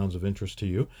company sounds of interest to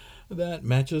you, that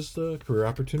matches the career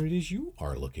opportunities you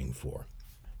are looking for.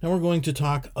 Now we're going to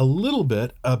talk a little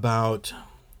bit about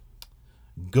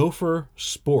Gopher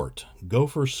Sport.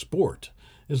 Gopher Sport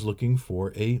is looking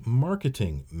for a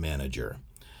marketing manager.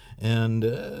 And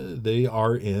they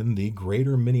are in the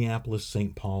greater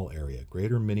Minneapolis-St. Paul area.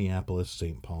 Greater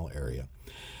Minneapolis-St. Paul area.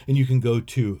 And you can go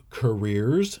to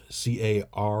careers, careers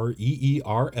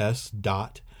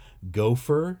Gopher,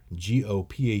 Gopher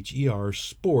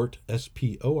Sport,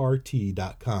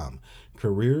 Sport.com.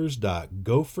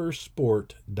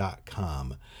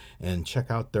 careers.gophersport.com, and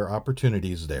check out their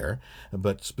opportunities there.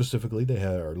 But specifically, they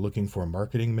are looking for a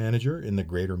marketing manager in the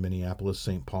greater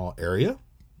Minneapolis-St. Paul area.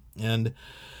 And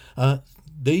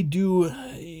they do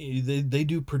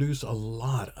produce a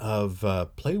lot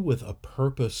of play with a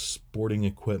purpose sporting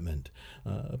equipment.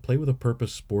 Looking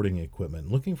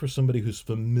for somebody who's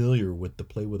familiar with the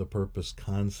play with a purpose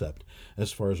concept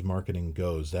as far as marketing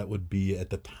goes. That would be at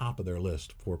the top of their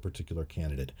list for a particular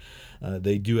candidate.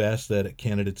 They do ask that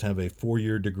candidates have a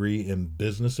 4-year degree in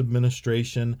business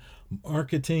administration,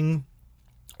 marketing,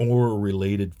 or a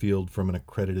related field from an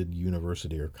accredited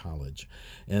university or college.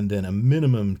 And then a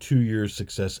minimum 2 years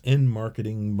success in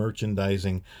marketing,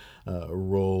 merchandising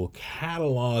role.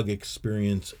 Catalog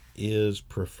experience is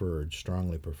preferred,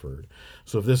 strongly preferred.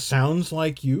 So if this sounds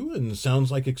like you and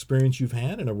sounds like experience you've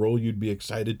had and a role you'd be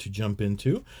excited to jump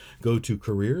into, go to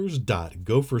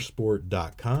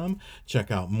careers.gophersport.com.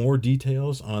 Check out more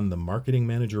details on the marketing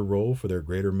manager role for their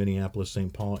greater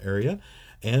Minneapolis-St. Paul area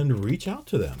and reach out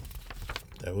to them.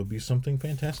 That would be something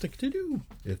fantastic to do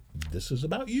if this is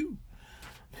about you.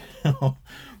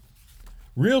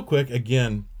 Real quick,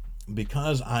 again,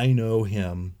 because I know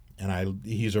him and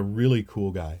he's a really cool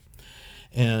guy,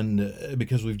 and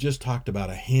because we've just talked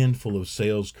about a handful of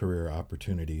sales career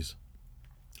opportunities,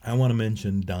 I want to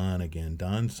mention Don again,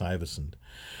 Don Syverson.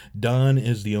 Don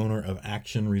is the owner of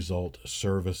Action Result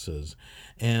Services,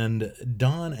 and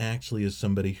Don actually is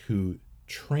somebody who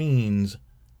trains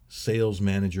sales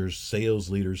managers, sales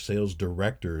leaders, sales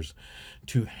directors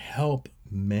to help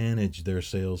manage their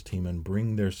sales team and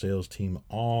bring their sales team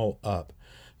all up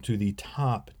to the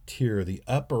top tier, the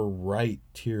upper right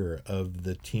tier of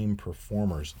the team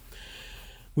performers.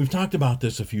 We've talked about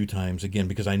this a few times, again,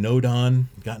 because I know Don,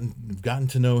 gotten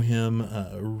to know him,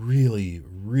 really,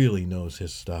 really knows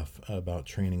his stuff about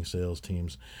training sales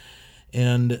teams.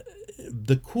 And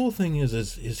the cool thing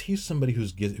is he's somebody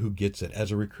who gets it. As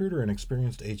a recruiter and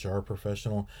experienced HR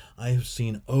professional, I have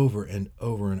seen over and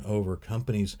over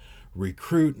companies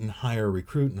recruit and hire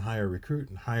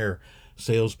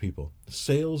salespeople.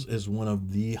 Sales is one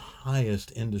of the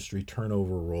highest industry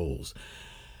turnover roles.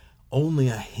 Only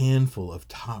a handful of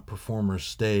top performers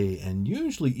stay, and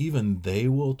usually even they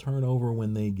will turn over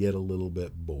when they get a little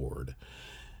bit bored.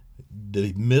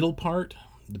 The middle part,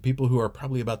 the people who are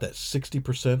probably about that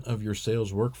 60% of your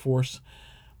sales workforce,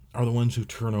 are the ones who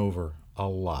turn over a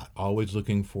lot, always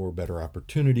looking for better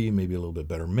opportunity, maybe a little bit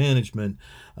better management,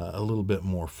 a little bit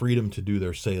more freedom to do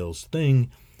their sales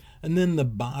thing. And then the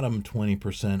bottom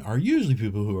 20% are usually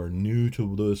people who are new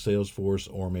to the sales force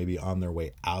or maybe on their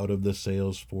way out of the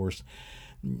sales force.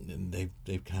 They've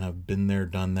kind of been there,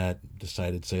 done that,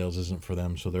 decided sales isn't for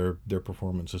them, so their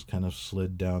performance has kind of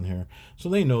slid down here. So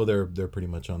they know they're pretty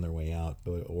much on their way out,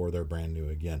 or they're brand new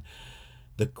again.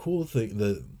 The cool thing,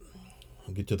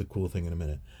 I'll get to the cool thing in a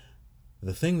minute.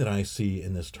 The thing that I see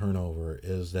in this turnover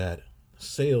is that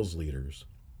sales leaders,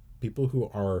 people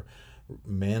who are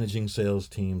managing sales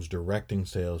teams, directing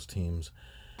sales teams,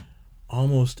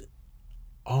 almost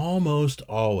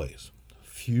always,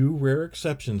 few rare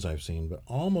exceptions I've seen, but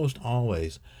almost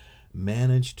always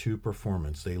manage to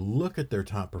performance. They look at their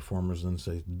top performers and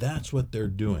say, that's what they're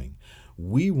doing.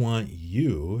 We want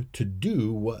you to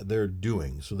do what they're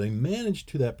doing. So they manage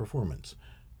to that performance.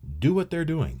 Do what they're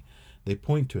doing. They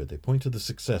point to it. They point to the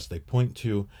success. They point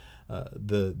to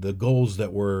the goals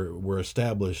that were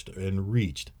established and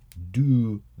reached.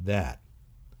 Do that.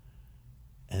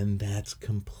 And that's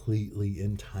completely,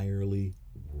 entirely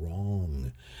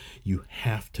wrong. You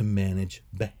have to manage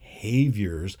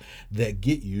behaviors that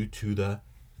get you to that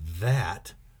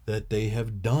they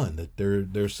have done, that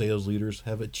their sales leaders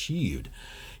have achieved.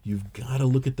 You've got to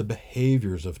look at the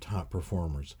behaviors of top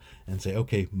performers and say,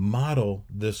 okay, model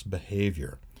this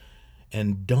behavior.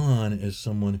 And Dawn is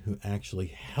someone who actually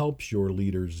helps your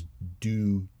leaders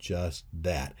do just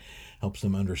that. Helps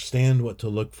them understand what to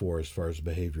look for as far as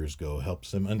behaviors go.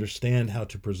 Helps them understand how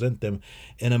to present them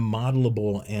in a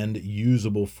modelable and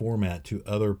usable format to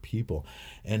other people.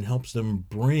 And helps them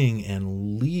bring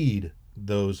and lead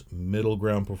those middle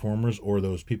ground performers or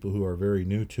those people who are very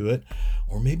new to it.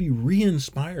 Or maybe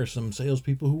re-inspire some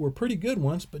salespeople who were pretty good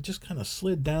once but just kind of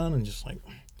slid down and just like...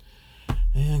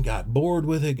 and got bored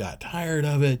with it, got tired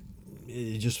of it.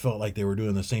 It just felt like they were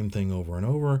doing the same thing over and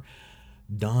over.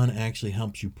 Dawn actually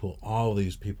helps you pull all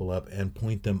these people up and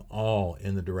point them all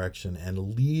in the direction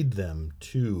and lead them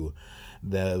to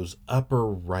those upper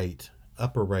right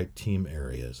team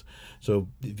areas. So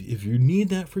if you need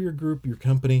that for your group, your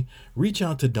company, reach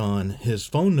out to Dawn. His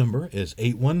phone number is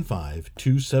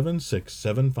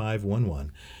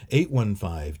 815-276-7511,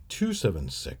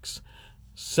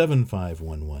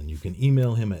 815-276-7511. You can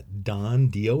email him at Don,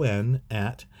 D-O-N,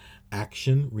 at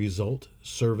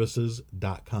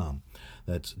actionresultservices.com.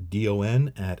 That's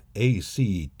D-O-N at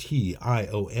A-C-T-I-O-N,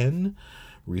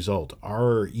 result,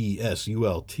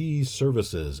 R-E-S-U-L-T,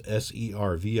 services,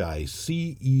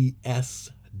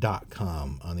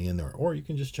 S-E-R-V-I-C-E-S.com on the end there. Or you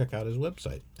can just check out his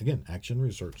website. Again,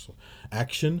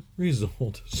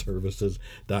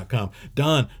 actionresultservices.com.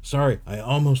 Don, sorry, I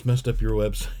almost messed up your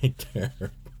website there.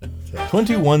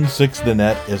 216 The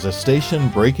Net is a station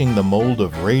breaking the mold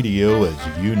of radio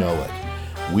as you know it.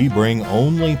 We bring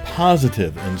only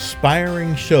positive,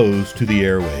 inspiring shows to the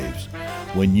airwaves.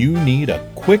 When you need a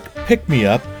quick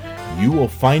pick-me-up, you will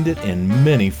find it in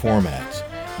many formats.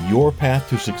 Your path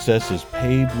to success is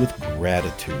paved with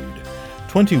gratitude.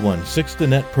 216 The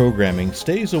Net programming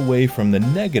stays away from the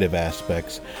negative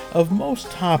aspects of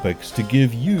most topics to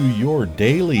give you your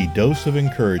daily dose of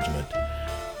encouragement.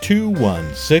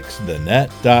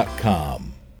 216thenet.com.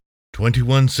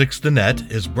 216 The Net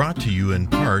is brought to you in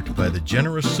part by the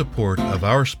generous support of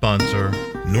our sponsor,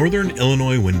 Northern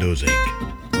Illinois Windows,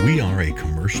 Inc. We are a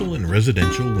commercial and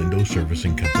residential window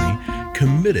servicing company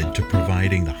committed to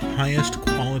providing the highest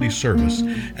quality service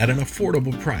at an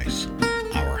affordable price.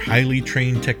 Our highly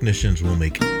trained technicians will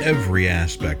make every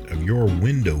aspect of your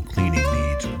window cleaning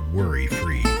needs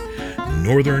worry-free.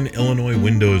 Northern Illinois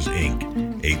Windows, Inc.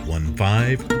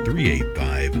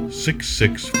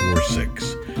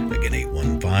 815-385-6646. Again,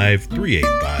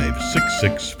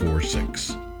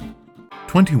 815-385-6646.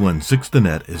 216 The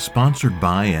Net is sponsored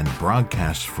by and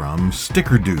broadcasts from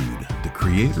Sticker Dude, the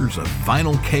creators of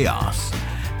Vinyl Chaos.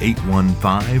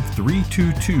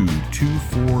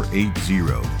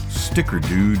 815-322-2480.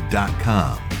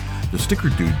 StickerDude.com. The Sticker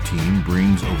Dude team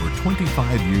brings over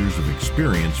 25 years of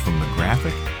experience from the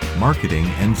graphic, marketing,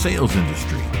 and sales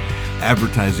industry.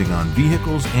 Advertising on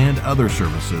vehicles and other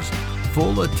services,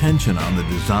 full attention on the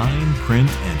design, print,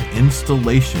 and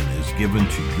installation is given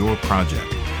to your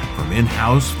project. From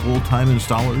in-house full-time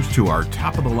installers to our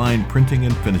top-of-the-line printing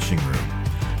and finishing room.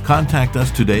 Contact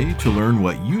us today to learn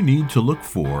what you need to look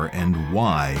for and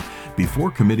why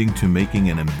before committing to making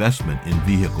an investment in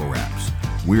vehicle wraps.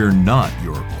 We're not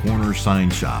your corner sign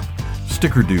shop.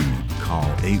 Sticker Dude. Call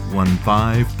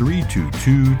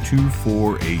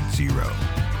 815-322-2480.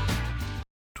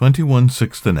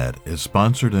 216 The Net is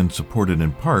sponsored and supported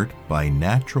in part by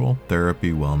Natural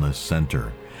Therapy Wellness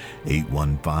Center.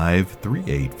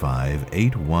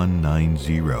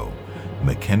 815-385-8190.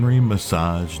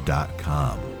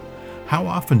 McHenryMassage.com. How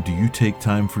often do you take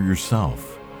time for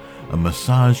yourself? A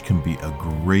massage can be a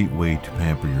great way to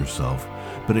pamper yourself,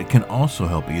 but it can also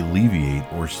help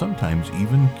alleviate or sometimes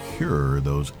even cure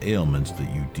those ailments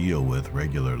that you deal with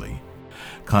regularly.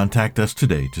 Contact us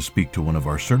today to speak to one of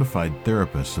our certified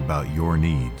therapists about your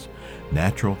needs.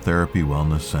 Natural Therapy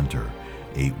Wellness Center,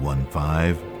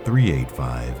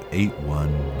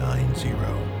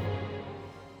 815-385-8190.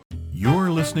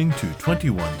 You're listening to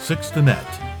 216 The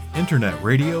Net, internet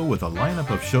radio with a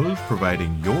lineup of shows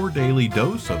providing your daily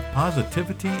dose of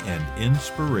positivity and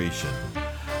inspiration.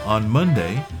 On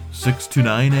Monday, 6 to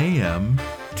 9 a.m.,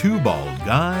 Two Bald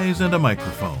Guys and a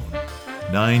Microphone.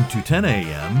 9 to 10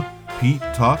 a.m., Pete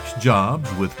Talks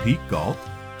Jobs with Pete Galt.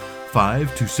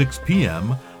 5 to 6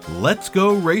 p.m., Let's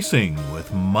Go Racing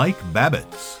with Mike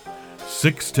Babbitts.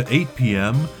 6 to 8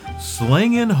 p.m.,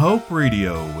 Slingin' Hope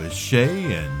Radio with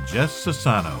Shay and Jess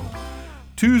Sassano.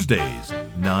 Tuesdays,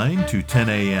 9 to 10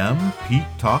 a.m., Pete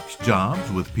Talks Jobs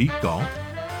with Pete Galt.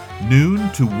 Noon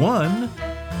to 1,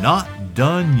 Not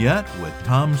Done Yet with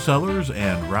Tom Sellers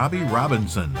and Robbie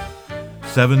Robinson.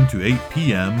 7 to 8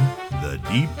 p.m., The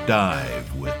Deep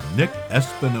Dive with Nick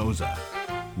Espinoza.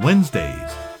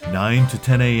 Wednesdays, 9 to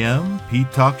 10 a.m.,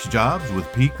 Pete Talks Jobs with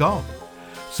Pete Galt.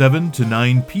 7 to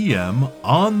 9 p.m.,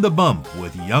 On the Bump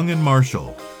with Young and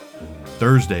Marshall.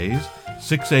 Thursdays,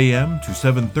 6 a.m. to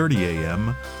 7:30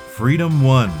 a.m., Freedom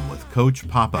One with Coach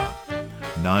Papa.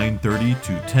 9:30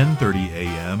 to 10:30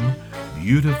 a.m.,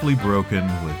 Beautifully Broken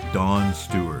with Dawn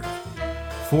Stewart.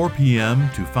 4 p.m.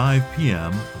 to 5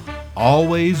 p.m.,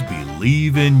 Always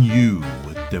Believe in You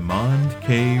with Demond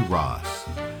K. Ross.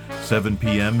 7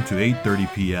 p.m. to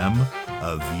 8:30 p.m.,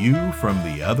 A View from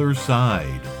the Other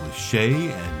Side with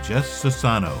Shay and Jess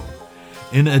Sassano.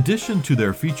 In addition to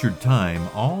their featured time,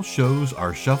 all shows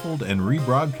are shuffled and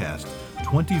rebroadcast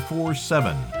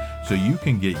 24/7, so you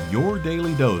can get your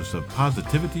daily dose of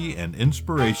positivity and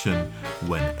inspiration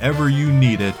whenever you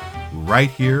need it, right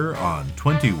here on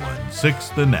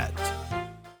 216 The Net.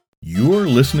 You're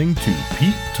listening to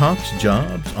Pete Talks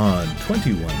Jobs on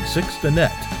 216 The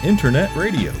Net, Internet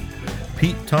Radio.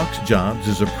 Pete Talks Jobs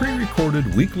is a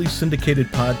pre-recorded weekly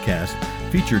syndicated podcast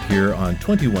featured here on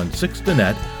 216 The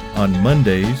Net on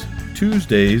Mondays,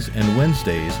 Tuesdays, and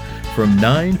Wednesdays from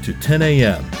 9 to 10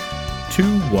 a.m.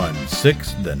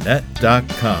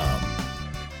 216thenet.com.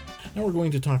 Now we're going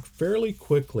to talk fairly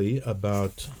quickly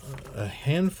about a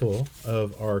handful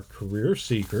of our career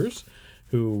seekers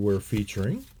who we're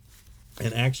featuring,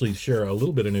 and actually share a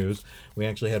little bit of news. We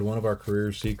actually had one of our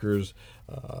career seekers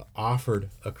offered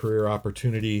a career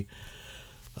opportunity,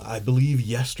 I believe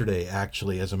yesterday,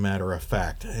 actually, as a matter of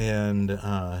fact, and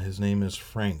his name is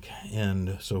Frank.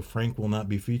 And so Frank will not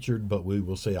be featured, but we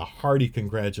will say a hearty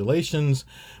congratulations.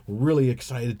 We're really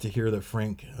excited to hear that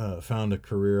Frank found a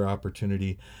career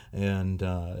opportunity, and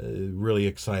really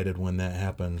excited when that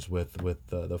happens with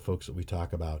the folks that we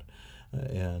talk about.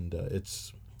 And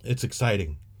it's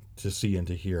exciting to see and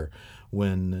to hear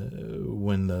when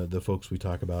the folks we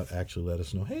talk about actually let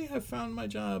us know, hey, I found my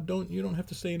job. You don't have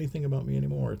to say anything about me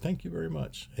anymore. Thank you very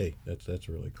much. Hey, that's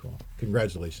really cool.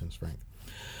 Congratulations, Frank.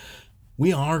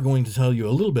 We are going to tell you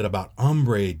a little bit about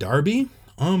Ombre Darby.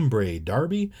 Ombre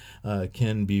Darby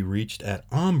can be reached at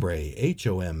Ombre,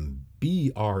 HOMBRE,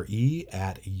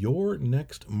 at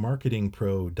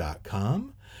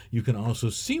yournextmarketingpro.com. You can also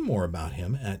see more about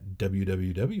him at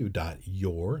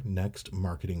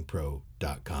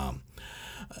www.yournextmarketingpro.com.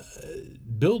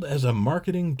 Billed as a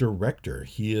marketing director,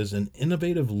 he is an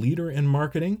innovative leader in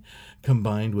marketing,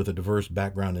 combined with a diverse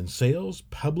background in sales,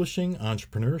 publishing,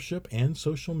 entrepreneurship, and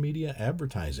social media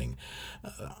advertising.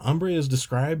 Ombre is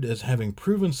described as having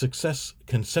proven success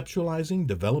conceptualizing,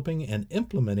 developing, and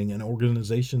implementing an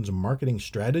organization's marketing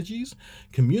strategies,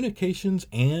 communications,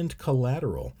 and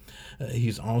collateral.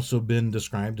 He's also been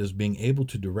described as being able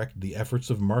to direct the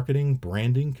efforts of marketing,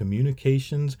 branding,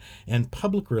 communications, and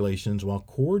public relations while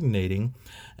coordinating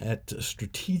at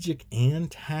strategic and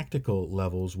tactical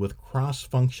levels with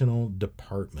cross-functional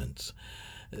departments.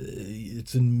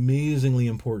 It's amazingly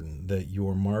important that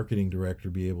your marketing director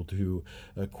be able to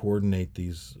coordinate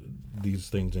these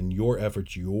things and your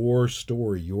efforts, your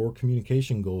story, your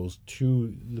communication goals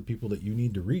to the people that you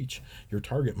need to reach, your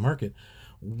target market,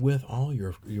 with all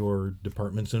your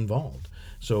departments involved.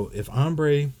 So if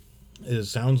Ombre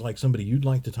sounds like somebody you'd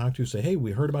like to talk to, say, hey,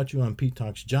 we heard about you on Pete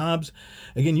Talks Jobs.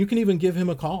 Again, you can even give him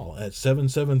a call at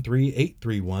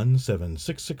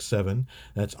 773-831-7667.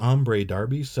 That's Ombre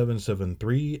Darby,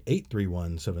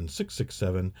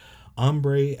 773-831-7667.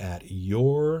 Ombre at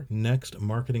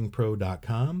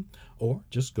yournextmarketingpro.com, or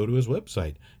just go to his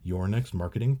website,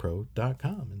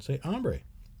 yournextmarketingpro.com, and say, Ombre,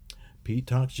 Pete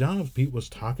Talks Jobs. Pete was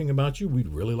talking about you. We'd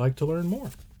really like to learn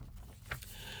more.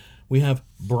 We have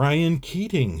Brian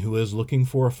Keating, who is looking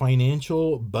for a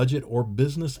financial, budget, or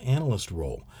business analyst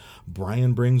role.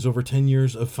 Brian brings over 10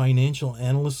 years of financial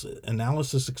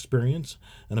analysis experience,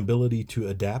 an ability to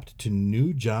adapt to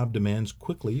new job demands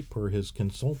quickly per his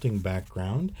consulting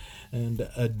background, and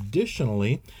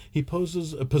additionally,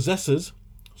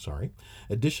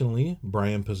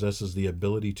 Brian possesses the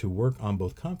ability to work on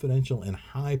both confidential and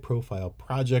high-profile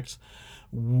projects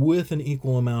with an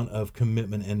equal amount of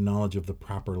commitment and knowledge of the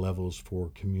proper levels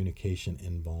for communication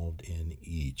involved in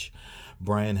each.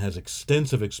 Brian has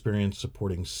extensive experience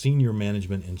supporting senior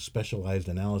management in specialized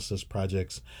analysis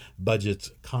projects,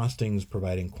 budgets, costings,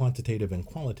 providing quantitative and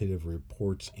qualitative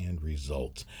reports and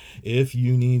results. If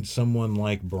you need someone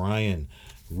like Brian,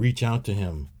 reach out to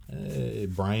him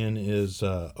Brian is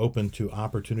open to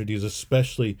opportunities,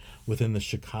 especially within the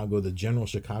general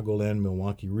Chicagoland,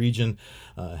 Milwaukee region.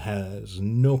 Has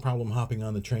no problem hopping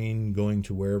on the train, going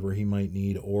to wherever he might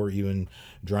need, or even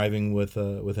driving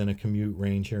within a commute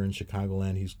range here in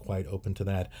Chicagoland. He's quite open to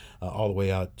that, all the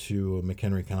way out to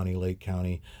McHenry County, Lake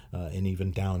County, and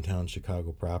even downtown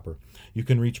Chicago proper. You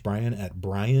can reach Brian at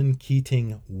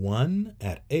briankeating1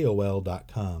 at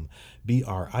AOL.com.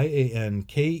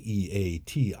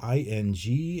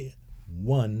 BRIANKEATING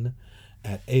 1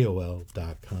 at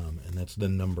AOL.com. And that's the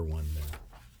number 1 there.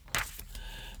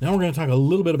 Now we're going to talk a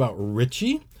little bit about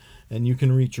Richie. And you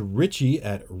can reach Richie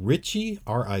at Richie,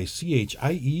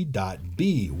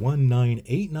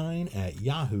 RICHIE.B1989 at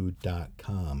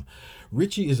yahoo.com.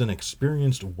 Richie is an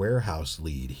experienced warehouse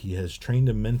lead. He has trained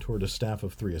and mentored a staff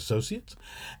of 3 associates,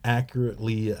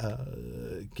 accurately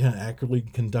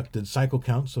conducted cycle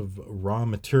counts of raw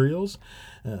materials,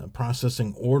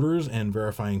 processing orders, and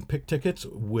verifying pick tickets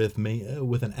with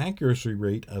an accuracy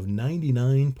rate of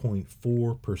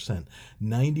 99.4%.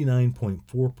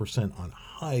 99.4% on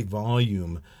high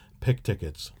volume pick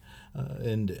tickets.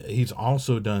 And he's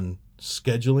also done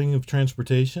scheduling of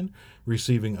transportation,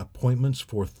 receiving appointments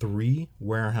for 3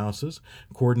 warehouses,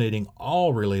 coordinating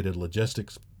all related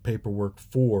logistics paperwork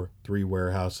for 3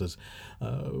 warehouses,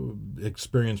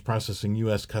 experience processing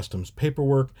U.S. Customs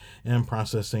paperwork, and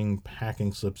processing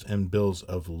packing slips and bills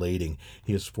of lading.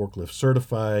 He is forklift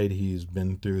certified. He's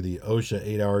been through the OSHA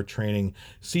 8-hour training,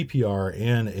 CPR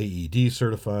and AED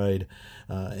certified,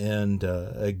 and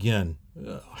again,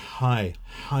 high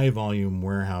volume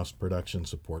warehouse production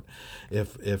support.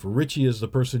 If Richie is the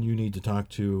person you need to talk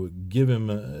to, give him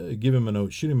a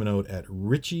note, shoot him a note at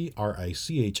Richie,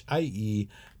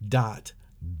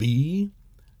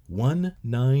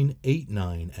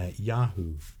 RICHIE.B1989 at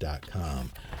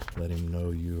yahoo.com. Let him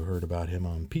know you heard about him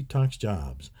on Pete Talks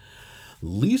Jobs.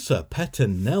 Lisa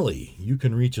Pettinelli. You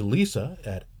can reach Lisa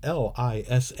at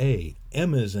LISA,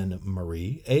 M as in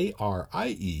Marie,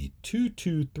 ARIE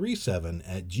 2237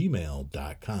 at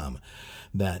gmail.com.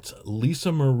 That's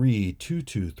Lisa Marie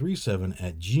 2237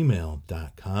 at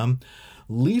gmail.com.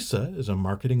 Lisa is a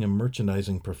marketing and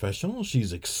merchandising professional.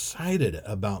 She's excited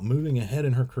about moving ahead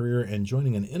in her career and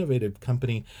joining an innovative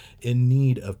company in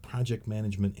need of project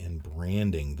management and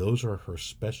branding. Those are her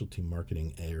specialty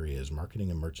marketing areas, marketing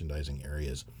and merchandising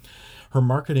areas. Her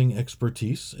marketing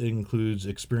expertise includes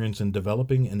experience in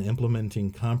developing and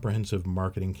implementing comprehensive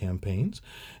marketing campaigns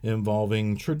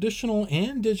involving traditional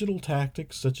and digital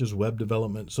tactics such as web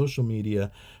development, social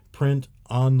media, print,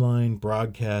 online,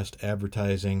 broadcast,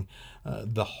 advertising,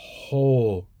 the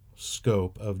whole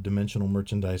scope of dimensional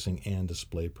merchandising and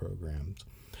display programs.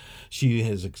 She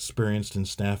has experienced in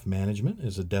staff management,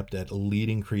 is adept at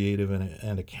leading creative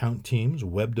and account teams,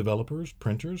 web developers,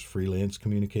 printers, freelance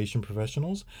communication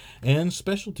professionals, and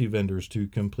specialty vendors to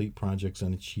complete projects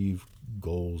and achieve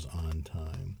goals on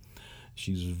time.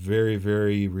 She's very,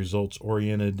 very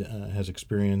results-oriented, has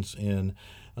experience in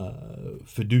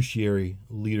fiduciary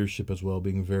leadership as well,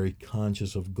 being very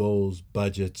conscious of goals,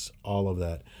 budgets, all of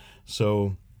that.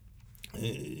 So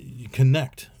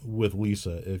connect with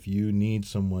Lisa if you need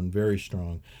someone very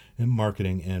strong in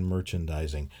marketing and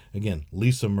merchandising. Again,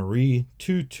 Lisa Marie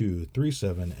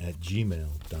 2237 at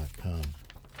gmail.com.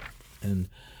 And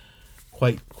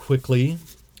quite quickly,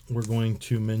 we're going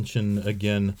to mention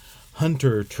again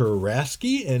Hunter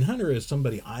Turaski. And Hunter is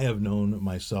somebody I have known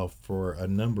myself for a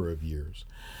number of years.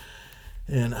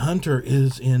 And Hunter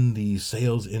is in the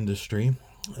sales industry.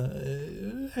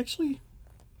 Actually,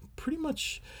 pretty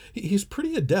much, he's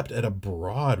pretty adept at a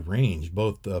broad range,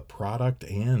 both product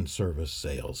and service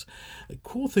sales. The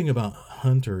cool thing about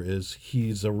Hunter is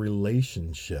he's a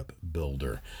relationship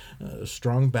builder, a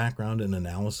strong background in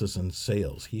analysis and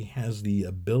sales. He has the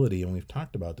ability, and we've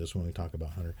talked about this when we talk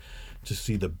about Hunter, to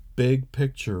see the big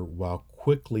picture while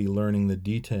quickly learning the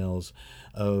details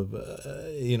of,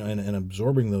 and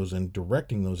absorbing those and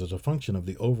directing those as a function of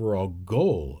the overall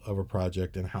goal of a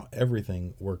project and how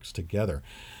everything works together.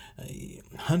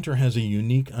 Hunter has a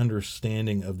unique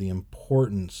understanding of the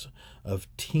importance of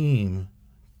teamwork,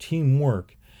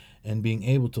 and being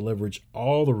able to leverage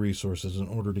all the resources in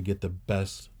order to get the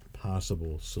best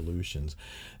possible solutions.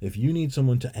 If you need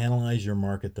someone to analyze your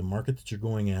market, the market that you're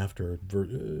going after,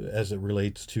 as it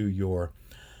relates to your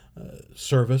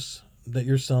service that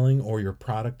you're selling or your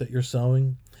product that you're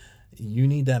selling, you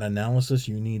need that analysis,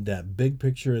 you need that big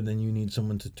picture, and then you need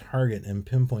someone to target and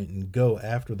pinpoint and go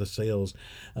after the sales,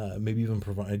 maybe even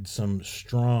provide some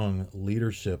strong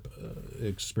leadership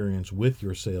experience with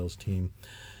your sales team.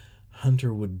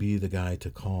 Hunter would be the guy to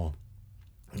call.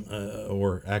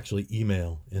 or actually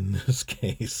email in this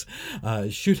case.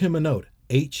 Shoot him a note,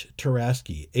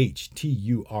 H.Turaskey,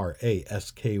 H-T-U-R-A-S-K-Y,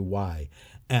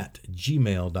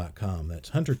 @gmail.com. That's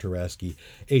Hunter Turaskey,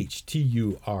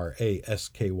 H-T-U-R-A-S-K-Y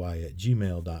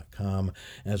 @gmail.com.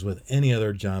 As with any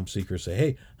other job seeker, say,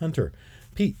 hey, Hunter,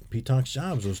 Pete Talks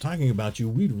Jobs was talking about you.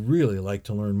 We'd really like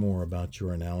to learn more about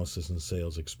your analysis and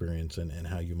sales experience and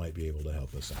how you might be able to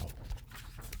help us out.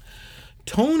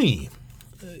 Tony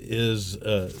is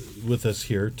with us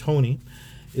here. Tony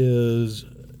is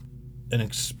an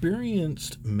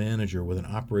experienced manager with an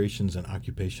operations and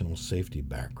occupational safety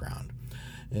background.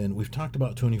 And we've talked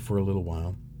about Tony for a little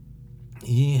while.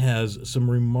 He has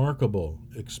some remarkable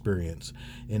experience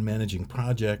in managing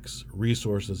projects,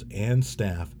 resources, and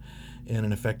staff in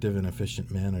an effective and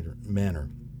efficient manner.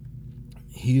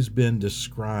 He's been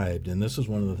described, and this is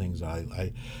one of the things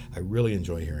I really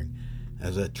enjoy hearing,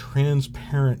 as a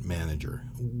transparent manager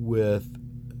with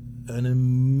an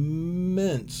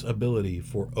immense ability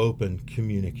for open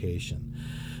communication.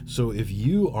 So if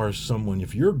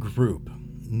your group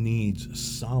needs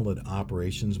solid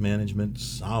operations management,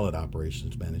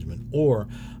 or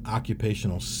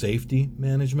occupational safety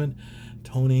management,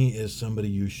 Tony is somebody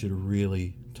you should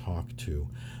really talk to.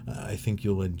 I think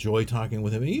you'll enjoy talking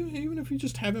with him, even if you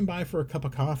just have him by for a cup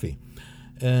of coffee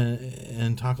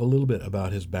and talk a little bit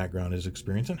about his background, his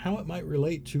experience, and how it might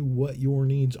relate to what your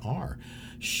needs are.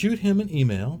 Shoot him an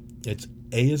email. It's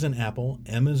A as in Apple,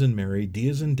 M as in Mary, D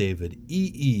as in David,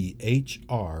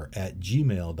 EEHR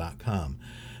 @gmail.com.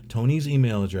 Tony's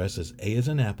email address is A as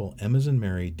in Apple, M as in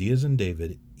Mary, D as in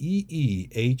David,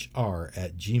 EEHR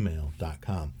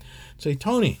 @gmail.com. Say,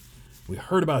 Tony, we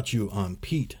heard about you on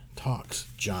Pete Talks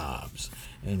Jobs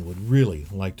and would really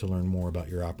like to learn more about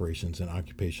your operations and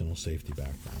occupational safety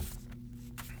background.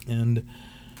 And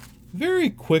very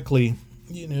quickly,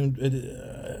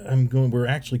 we're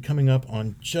actually coming up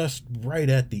on just right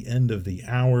at the end of the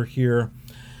hour here.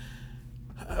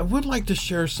 I would like to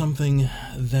share something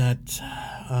that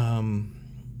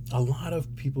a lot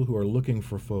of people who are looking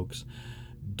for folks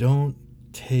don't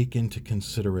take into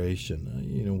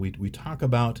consideration. We talk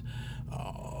about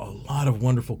a lot of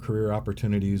wonderful career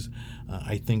opportunities.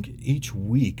 I think each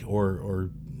week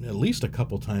or at least a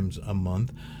couple times a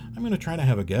month, I'm going to try to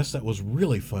have a guest. That was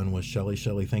really fun with Shelly.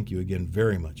 Shelly, thank you again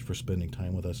very much for spending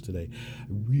time with us today. I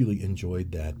really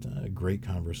enjoyed that. Great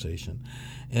conversation.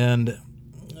 And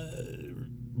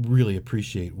really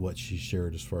appreciate what she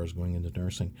shared as far as going into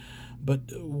nursing. But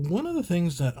one of the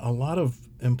things that a lot of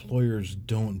employers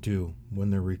don't do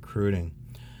when they're recruiting,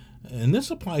 and this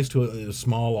applies to a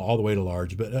small all the way to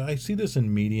large, but I see this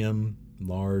in medium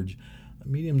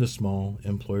to small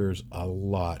employers a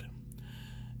lot,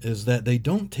 is that they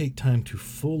don't take time to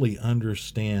fully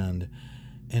understand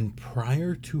and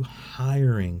prior to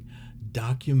hiring,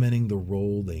 documenting the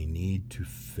role they need to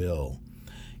fill.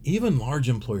 Even large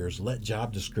employers let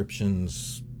job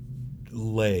descriptions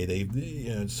lay.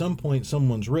 At some point,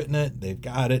 someone's written it, they've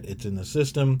got it, it's in the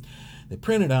system. They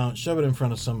print it out, shove it in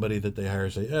front of somebody that they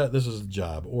hire, say, this is the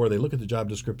job. Or they look at the job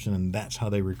description and that's how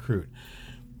they recruit.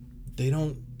 They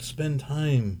don't spend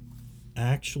time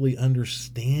actually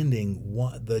understanding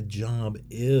what the job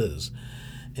is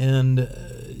and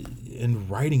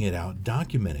writing it out,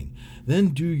 documenting. Then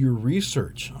do your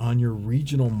research on your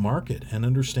regional market and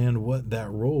understand what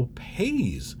that role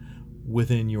pays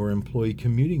within your employee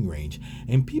commuting range.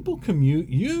 And people commute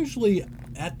usually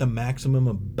at the maximum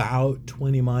about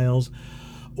 20 miles,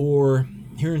 or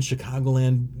here in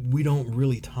Chicagoland, we don't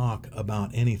really talk about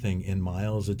anything in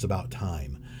miles. It's about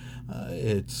time.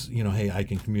 It's, hey, I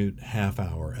can commute half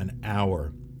hour, an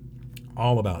hour,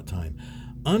 all about time.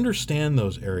 Understand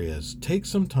those areas. Take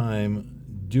some time,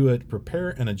 do it,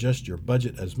 prepare and adjust your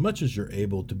budget as much as you're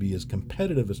able to be as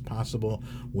competitive as possible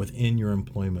within your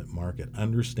employment market.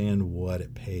 Understand what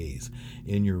it pays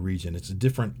in your region. It's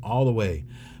different all the way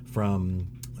from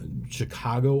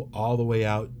Chicago all the way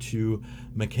out to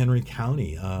McHenry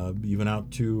County, even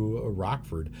out to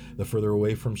Rockford. The further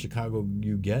away from Chicago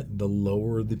you get, the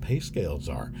lower the pay scales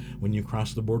are. When you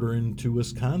cross the border into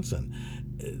Wisconsin,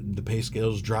 the pay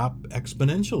scales drop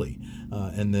exponentially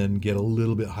and then get a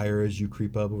little bit higher as you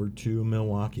creep up over to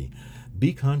Milwaukee.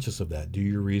 Be conscious of that. Do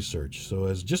your research. So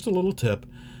as just a little tip,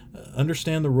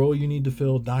 understand the role you need to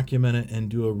fill, document it, and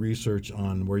do a research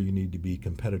on where you need to be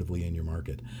competitively in your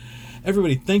market.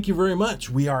 Everybody, thank you very much.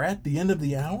 We are at the end of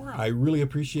the hour. I really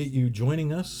appreciate you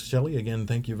joining us. Shelly, again,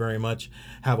 thank you very much.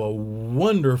 Have a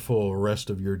wonderful rest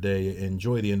of your day.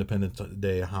 Enjoy the Independence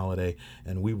Day holiday,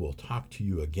 and we will talk to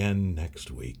you again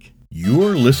next week.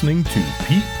 You're listening to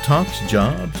Pete Talks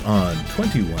Jobs on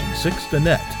 216 The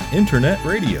Net Internet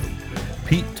Radio.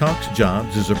 Pete Talks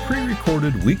Jobs is a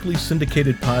pre-recorded weekly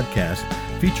syndicated podcast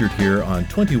featured here on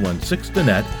 216 The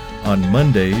Net on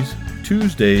Mondays,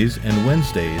 Tuesdays, and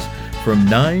Wednesdays from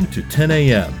 9 to 10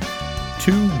 a.m.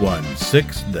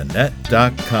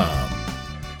 216thenet.com.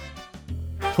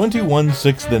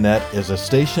 216 The Net is a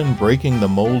station breaking the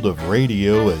mold of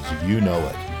radio as you know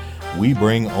it. We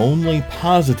bring only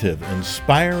positive,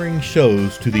 inspiring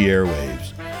shows to the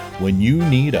airwaves. When you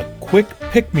need a quick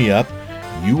pick-me-up,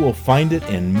 you will find it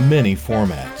in many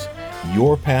formats.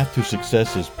 Your path to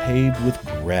success is paved with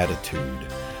gratitude.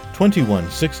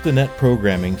 216 The Net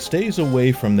programming stays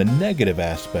away from the negative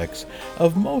aspects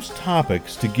of most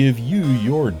topics to give you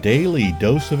your daily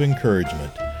dose of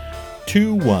encouragement.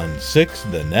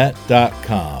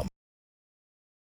 216thenet.com.